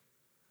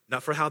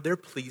 Not for how they're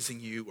pleasing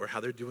you or how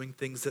they're doing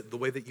things the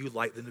way that you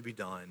like them to be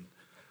done,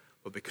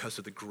 but because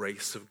of the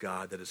grace of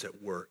God that is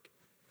at work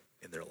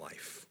in their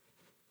life.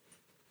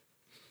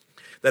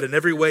 That in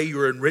every way you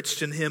are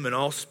enriched in him in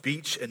all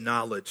speech and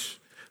knowledge.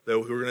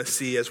 Though we're going to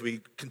see as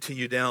we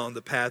continue down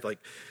the path, like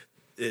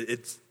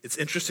it's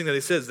interesting that he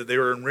says that they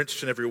were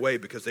enriched in every way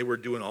because they were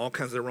doing all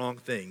kinds of wrong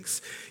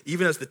things.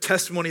 Even as the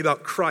testimony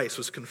about Christ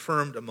was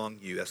confirmed among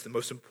you, that's the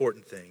most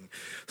important thing,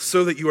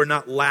 so that you are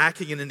not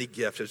lacking in any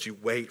gift as you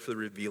wait for the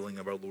revealing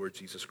of our Lord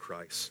Jesus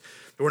Christ.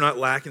 They were not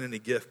lacking in any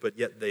gift, but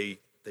yet they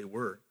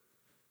were.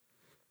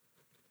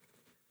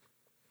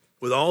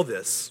 With all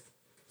this,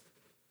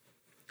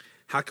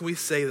 how can we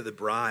say that the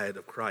bride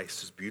of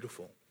Christ is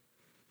beautiful?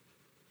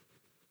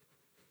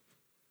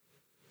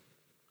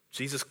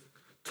 Jesus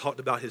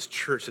talked about his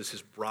church as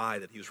his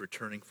bride that he was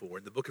returning for.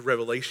 In the book of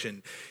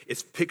Revelation,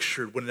 it's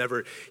pictured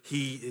whenever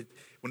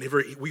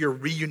we are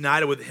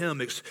reunited with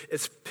him,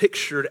 it's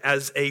pictured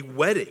as a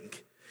wedding.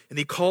 And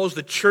he calls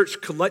the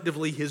church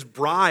collectively his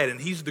bride, and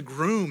he's the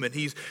groom, and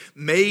he's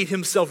made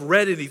himself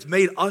ready, and he's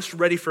made us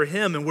ready for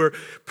him, and we're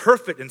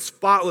perfect and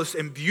spotless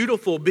and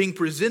beautiful, being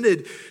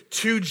presented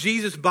to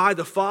Jesus by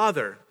the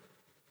Father.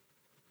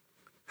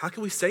 How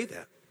can we say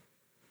that?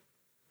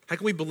 How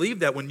can we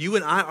believe that when you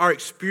and I, our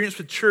experience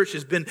with church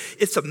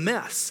it's a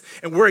mess.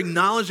 And we're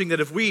acknowledging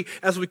that as we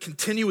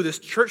continue with this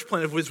church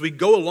plan, as we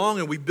go along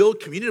and we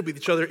build community with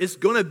each other, it's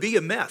going to be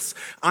a mess.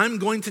 I'm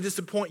going to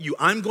disappoint you.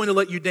 I'm going to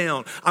let you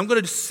down. I'm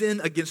going to sin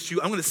against you.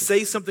 I'm going to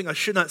say something I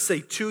should not say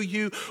to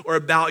you or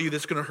about you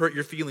that's going to hurt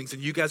your feelings.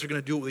 And you guys are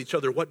going to do it with each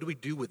other. What do we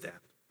do with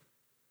that?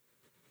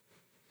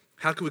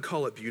 How can we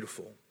call it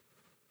beautiful?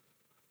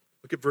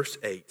 Look at verse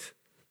 8.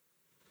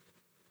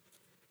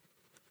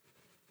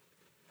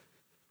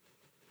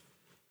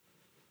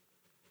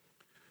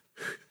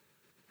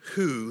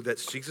 Who,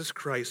 that's Jesus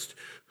Christ,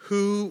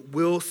 who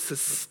will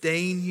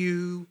sustain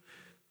you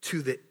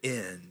to the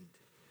end,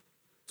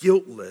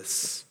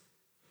 guiltless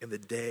in the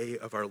day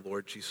of our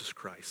Lord Jesus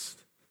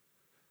Christ.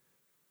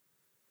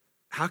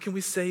 How can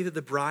we say that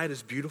the bride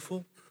is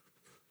beautiful?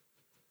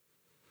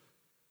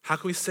 How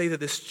can we say that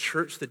this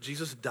church that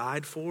Jesus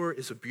died for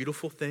is a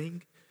beautiful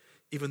thing,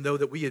 even though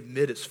that we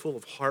admit it's full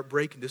of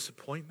heartbreak and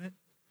disappointment?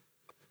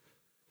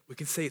 We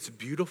can say it's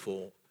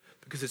beautiful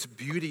because its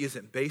beauty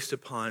isn't based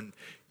upon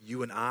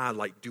you and I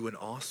like doing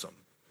awesome.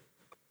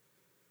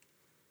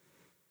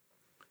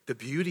 The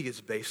beauty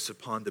is based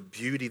upon the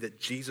beauty that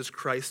Jesus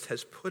Christ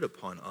has put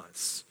upon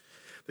us,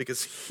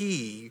 because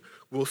he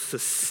will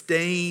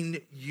sustain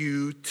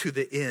you to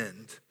the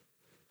end.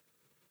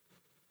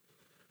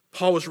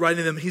 Paul was writing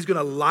to them, he's going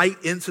to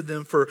light into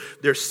them for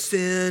their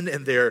sin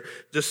and their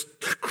just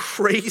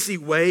crazy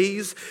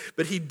ways,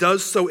 but he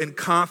does so in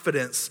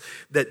confidence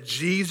that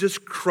Jesus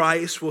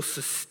Christ will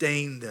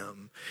sustain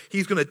them.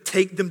 He's going to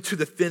take them to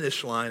the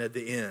finish line at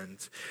the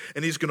end,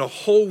 and he's going to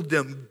hold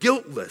them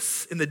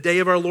guiltless in the day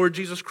of our Lord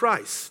Jesus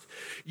Christ.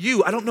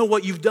 I don't know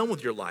what you've done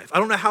with your life. I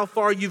don't know how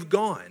far you've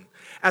gone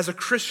as a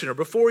Christian or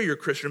before you're a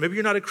Christian, or maybe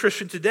you're not a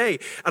Christian today.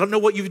 I don't know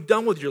what you've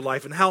done with your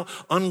life and how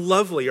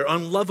unlovely or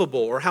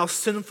unlovable or how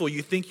sinful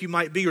you think you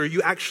might be or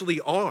you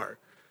actually are.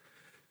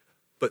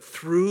 But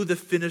through the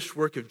finished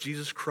work of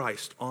Jesus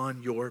Christ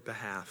on your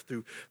behalf,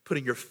 through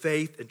putting your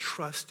faith and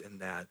trust in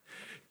that,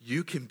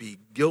 you can be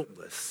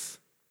guiltless.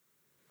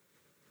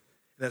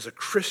 And as a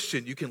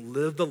Christian, you can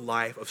live the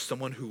life of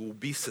someone who will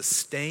be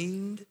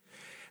sustained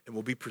and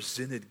will be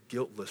presented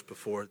guiltless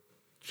before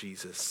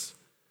Jesus.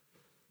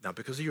 Not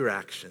because of your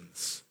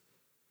actions,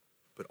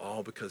 but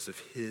all because of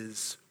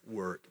his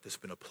work that's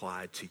been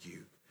applied to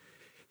you.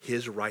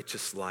 His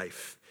righteous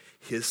life,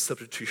 his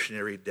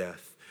substitutionary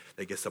death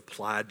that gets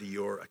applied to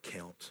your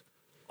account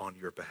on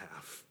your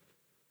behalf.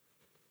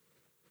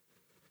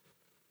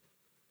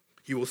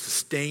 He will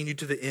sustain you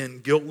to the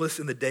end, guiltless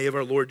in the day of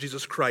our Lord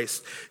Jesus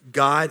Christ.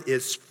 God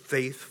is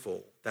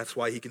faithful. That's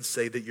why he can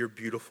say that you're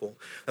beautiful.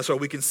 That's why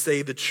we can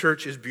say the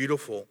church is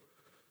beautiful.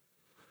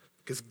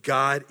 Because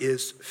God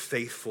is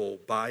faithful,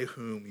 by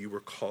whom you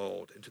were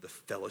called into the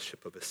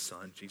fellowship of his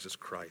Son, Jesus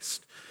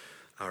Christ,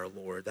 our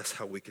Lord. That's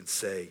how we can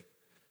say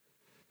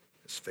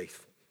it's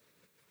faithful.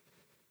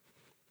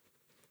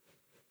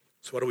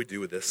 So what do we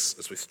do with this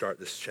as we start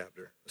this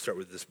chapter? Let's start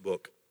with this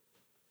book.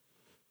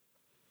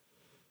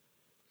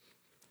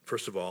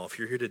 First of all, if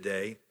you're here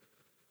today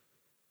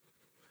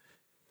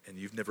and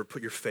you've never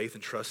put your faith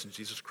and trust in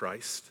Jesus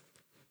Christ,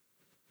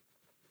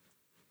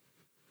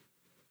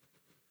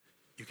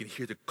 you can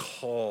hear the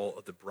call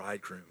of the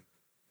bridegroom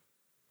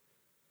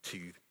to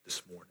you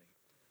this morning.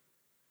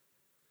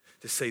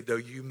 To say, though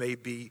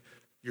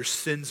your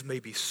sins may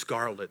be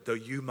scarlet, though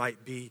you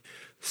might be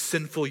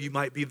sinful, you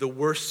might be the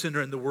worst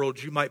sinner in the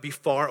world, you might be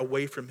far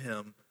away from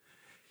him,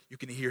 you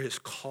can hear his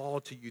call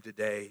to you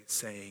today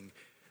saying,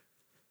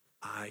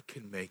 I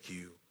can make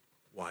you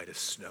white as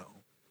snow.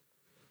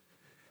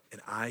 And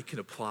I can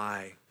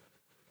apply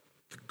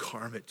the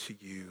garment to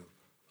you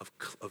of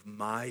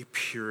my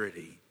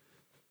purity,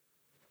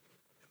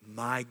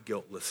 my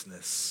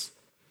guiltlessness,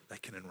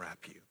 that can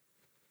enwrap you.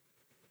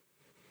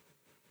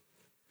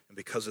 And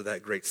because of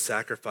that great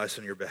sacrifice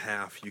on your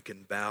behalf, you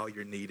can bow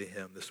your knee to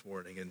him this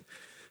morning and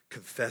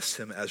confess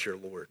him as your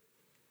Lord.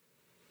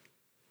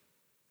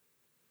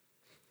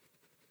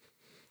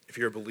 If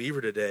you're a believer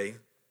today,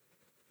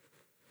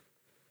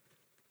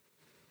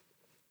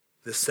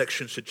 this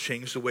section should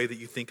change the way that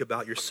you think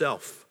about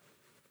yourself.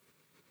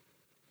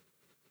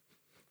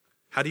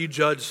 How do you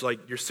judge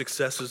your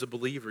success as a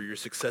believer, your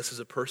success as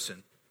a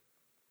person?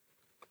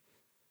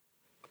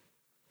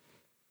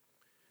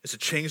 It's to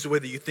change the way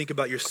that you think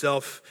about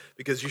yourself,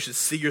 because you should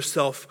see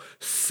yourself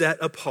set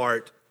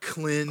apart,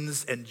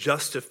 cleansed, and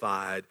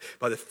justified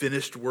by the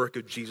finished work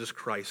of Jesus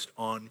Christ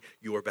on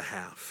your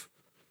behalf.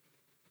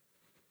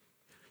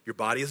 Your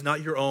body is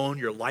not your own.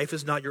 Your life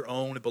is not your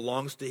own. It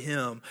belongs to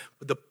him.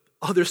 But the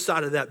other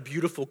side of that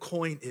beautiful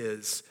coin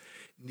is,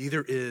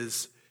 neither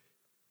is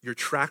your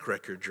track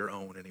record your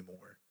own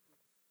anymore,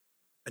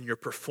 and your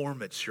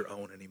performance your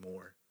own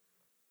anymore.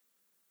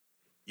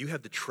 You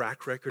have the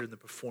track record and the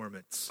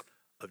performance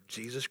of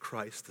Jesus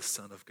Christ, the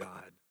Son of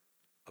God,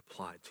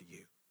 applied to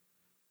you.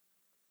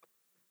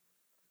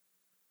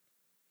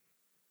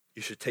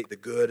 You should take the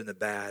good and the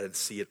bad and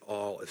see it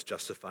all as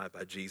justified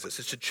by Jesus.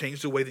 It should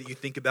change the way that you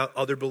think about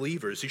other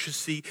believers. You should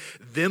see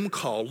them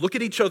called. Look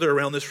at each other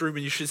around this room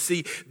and you should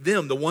see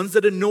them, the ones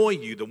that annoy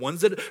you, the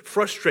ones that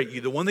frustrate you,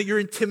 the one that you're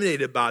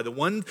intimidated by, the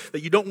one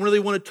that you don't really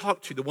want to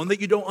talk to, the one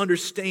that you don't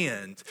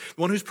understand,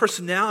 the one whose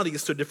personality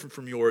is so different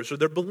from yours, or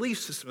their belief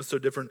system is so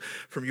different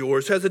from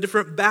yours, who has a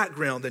different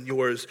background than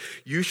yours.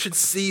 You should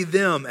see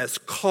them as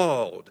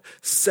called,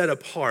 set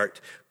apart,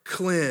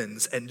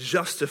 cleansed, and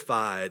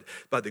justified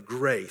by the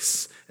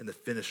grace and the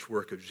finished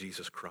work of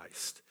Jesus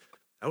Christ.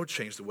 That would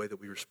change the way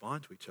that we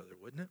respond to each other,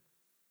 wouldn't it?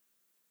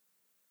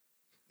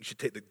 You should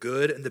take the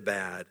good and the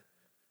bad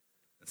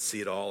and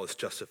see it all as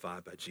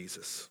justified by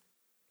Jesus.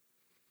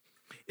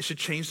 It should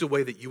change the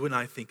way that you and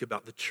I think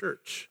about the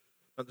church.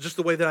 Not just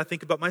the way that I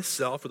think about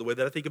myself or the way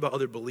that I think about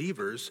other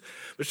believers,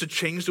 but it should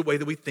change the way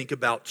that we think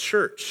about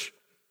church.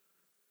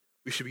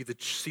 We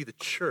should see the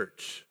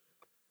church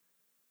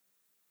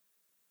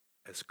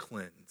as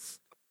cleansed,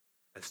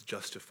 as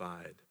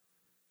justified,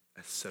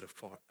 as set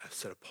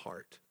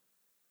apart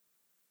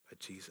by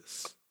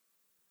Jesus.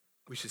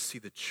 We should see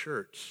the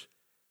church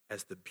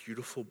as the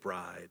beautiful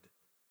bride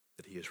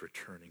that he is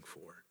returning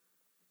for,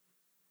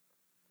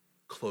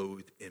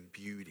 clothed in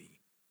beauty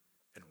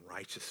and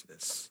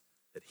righteousness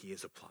that he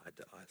has applied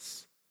to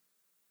us.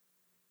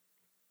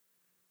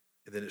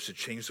 And then it should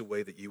change the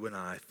way that you and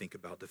I think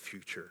about the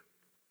future.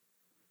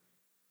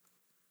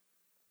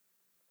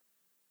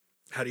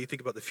 How do you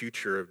think about the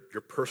future,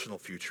 your personal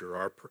future,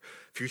 our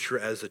future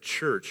as a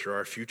church, or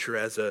our future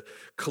as a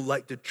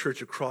collective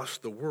church across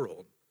the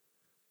world?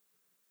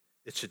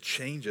 It should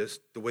change us,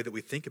 the way that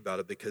we think about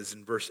it, because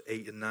in verse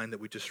 8 and 9 that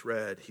we just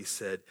read, he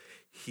said,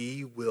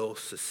 he will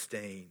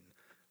sustain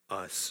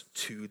us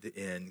to the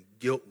end,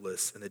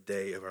 guiltless in the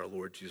day of our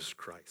Lord Jesus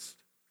Christ.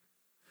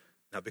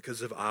 Not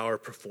because of our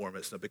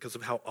performance, not because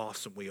of how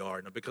awesome we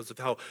are, not because of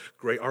how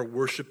great our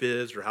worship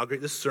is, or how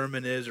great the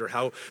sermon is, or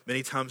how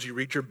many times you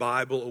read your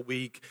Bible a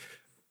week.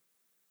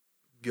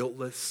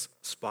 Guiltless,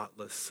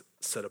 spotless,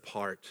 set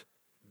apart,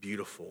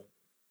 beautiful,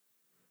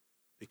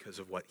 because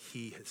of what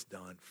he has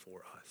done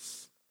for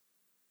us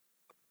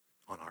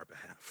on our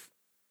behalf.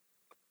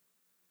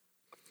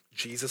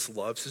 Jesus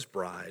loves his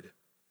bride,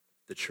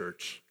 the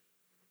church.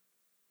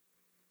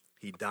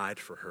 He died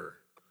for her.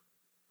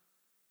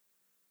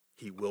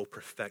 He will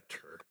perfect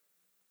her.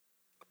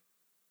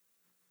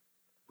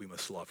 We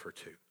must love her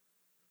too.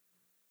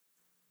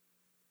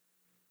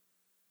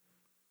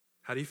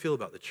 How do you feel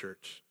about the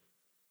church?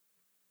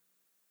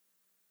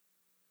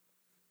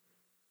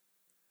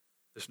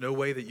 There's no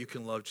way that you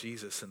can love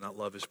Jesus and not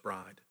love his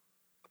bride.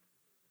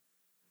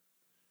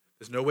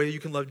 There's no way you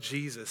can love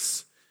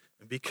Jesus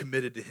and be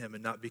committed to him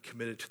and not be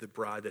committed to the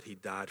bride that he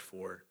died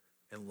for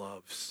and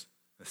loves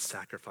and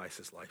sacrificed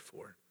his life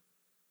for.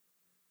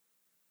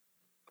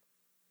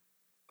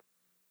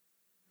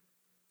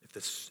 If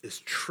this is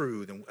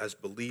true, then as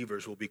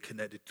believers, we'll be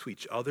connected to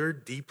each other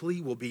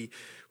deeply. We'll be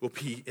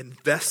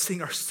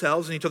investing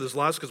ourselves in each other's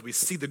lives because we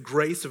see the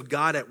grace of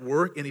God at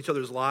work in each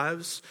other's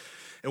lives.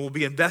 And we'll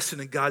be investing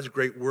in God's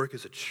great work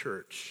as a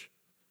church.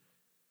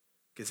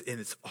 Because in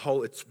its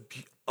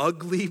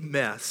ugly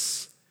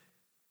mess,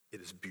 it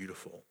is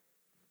beautiful.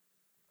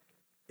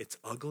 It's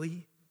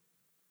ugly,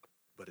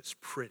 but it's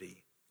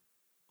pretty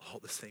all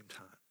at the same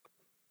time.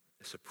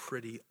 It's a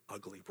pretty,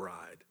 ugly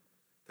bride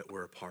that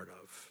we're a part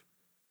of.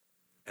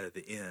 And at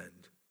the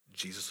end,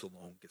 Jesus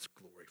alone gets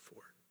glory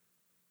for.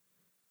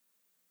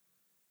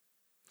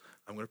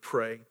 I'm going to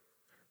pray.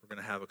 We're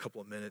going to have a couple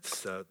of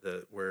minutes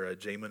where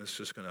Jamin is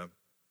just going to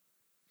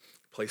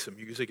play some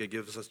music. It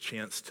gives us a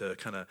chance to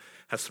kind of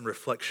have some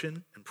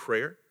reflection and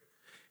prayer.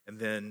 And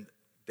then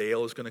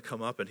Dale is going to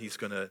come up and he's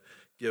going to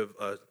give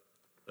a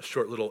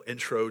short little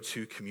intro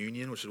to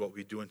communion, which is what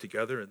we're doing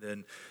together. And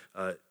then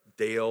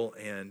Dale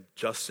and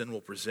Justin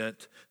will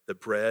present the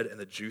bread and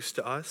the juice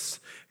to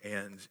us.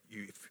 And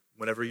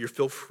whenever you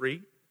feel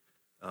free,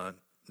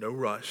 no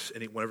rush.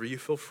 Whenever you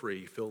feel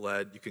free, feel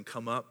led, you can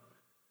come up,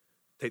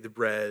 take the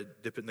bread,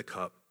 dip it in the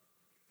cup.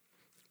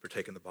 We're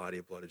taking the body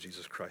and blood of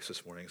Jesus Christ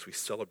this morning as we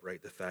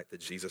celebrate the fact that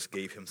Jesus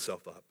gave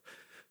himself up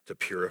to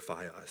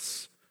purify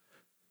us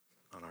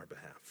on our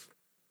behalf.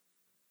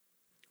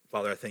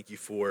 Father, I thank you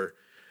for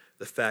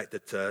the fact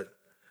that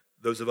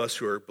those of us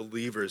who are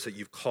believers, that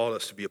you've called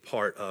us to be a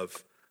part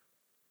of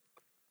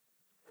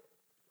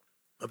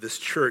this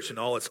church and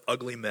all its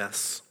ugly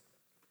mess,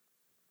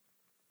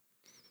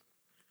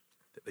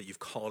 that you've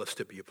called us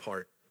to be a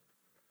part.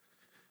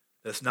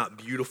 That's not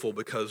beautiful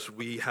because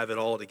we have it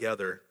all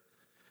together.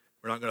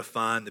 We're not going to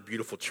find the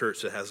beautiful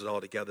church that has it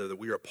all together, that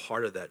we are a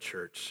part of that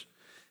church.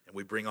 And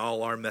we bring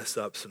all our mess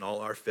ups and all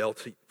our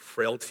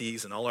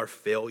frailties and all our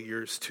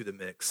failures to the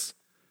mix.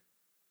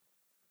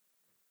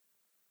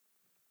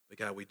 But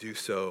God, we do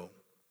so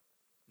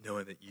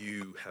knowing that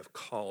you have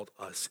called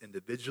us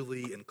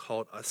individually and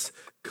called us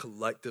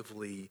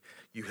collectively.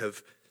 You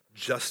have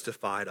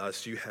justified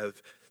us. You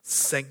have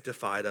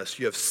sanctified us.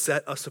 You have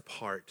set us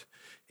apart.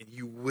 And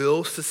you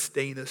will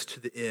sustain us to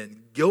the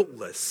end,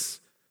 guiltless,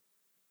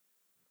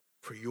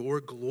 for your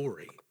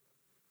glory.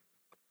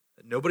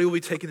 That nobody will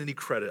be taking any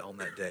credit on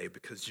that day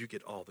because you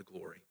get all the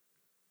glory.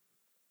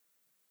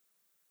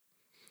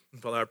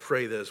 And Father, I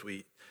pray that as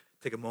we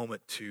take a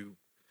moment to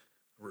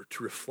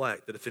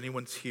reflect, that if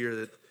anyone's here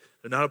that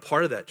they're not a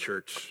part of that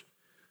church,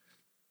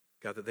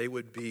 God, that they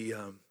would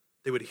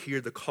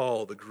hear the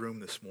call of the groom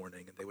this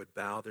morning and they would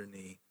bow their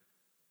knee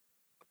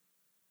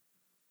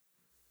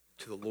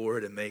to the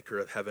Lord and maker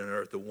of heaven and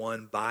earth, the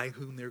one by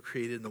whom they were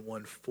created and the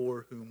one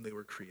for whom they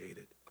were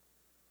created.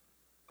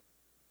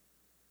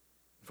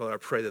 Father, I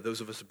pray that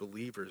those of us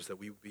believers, that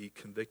we would be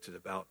convicted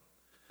about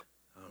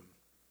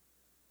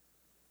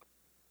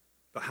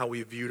how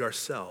we viewed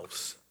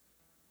ourselves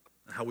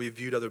and how we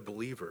viewed other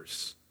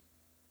believers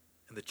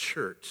in the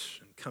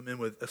church and come in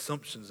with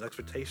assumptions and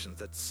expectations.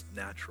 That's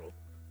natural.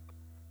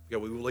 God,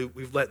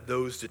 we've let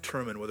those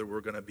determine whether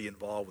we're going to be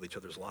involved with each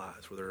other's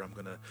lives, whether I'm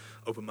going to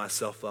open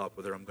myself up,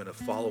 whether I'm going to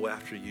follow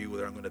after you,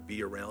 whether I'm going to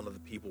be around other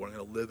people, whether I'm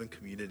going to live in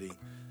community.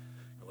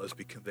 And let us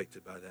be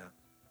convicted by that.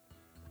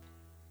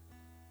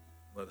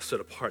 Let us set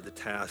apart the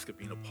task of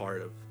being a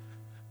part of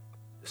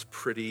this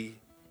pretty,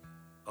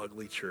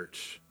 ugly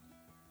church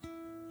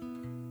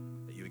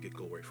that you would get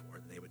glory for.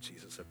 In the name of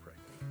Jesus, I pray.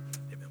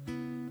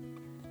 Amen.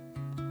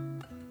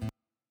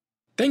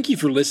 Thank you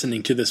for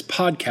listening to this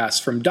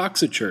podcast from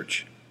Doxa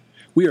Church.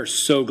 We are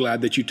so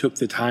glad that you took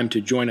the time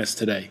to join us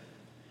today.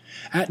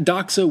 At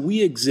Doxa,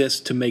 we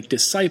exist to make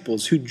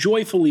disciples who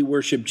joyfully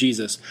worship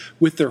Jesus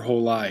with their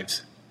whole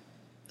lives.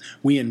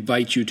 We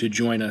invite you to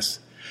join us.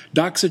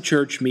 Doxa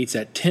Church meets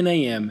at 10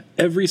 a.m.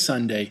 every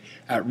Sunday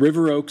at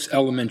River Oaks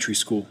Elementary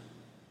School.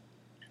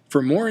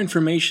 For more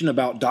information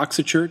about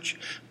Doxa Church,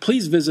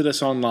 please visit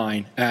us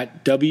online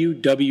at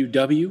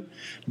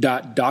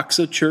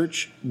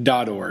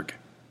www.doxachurch.org.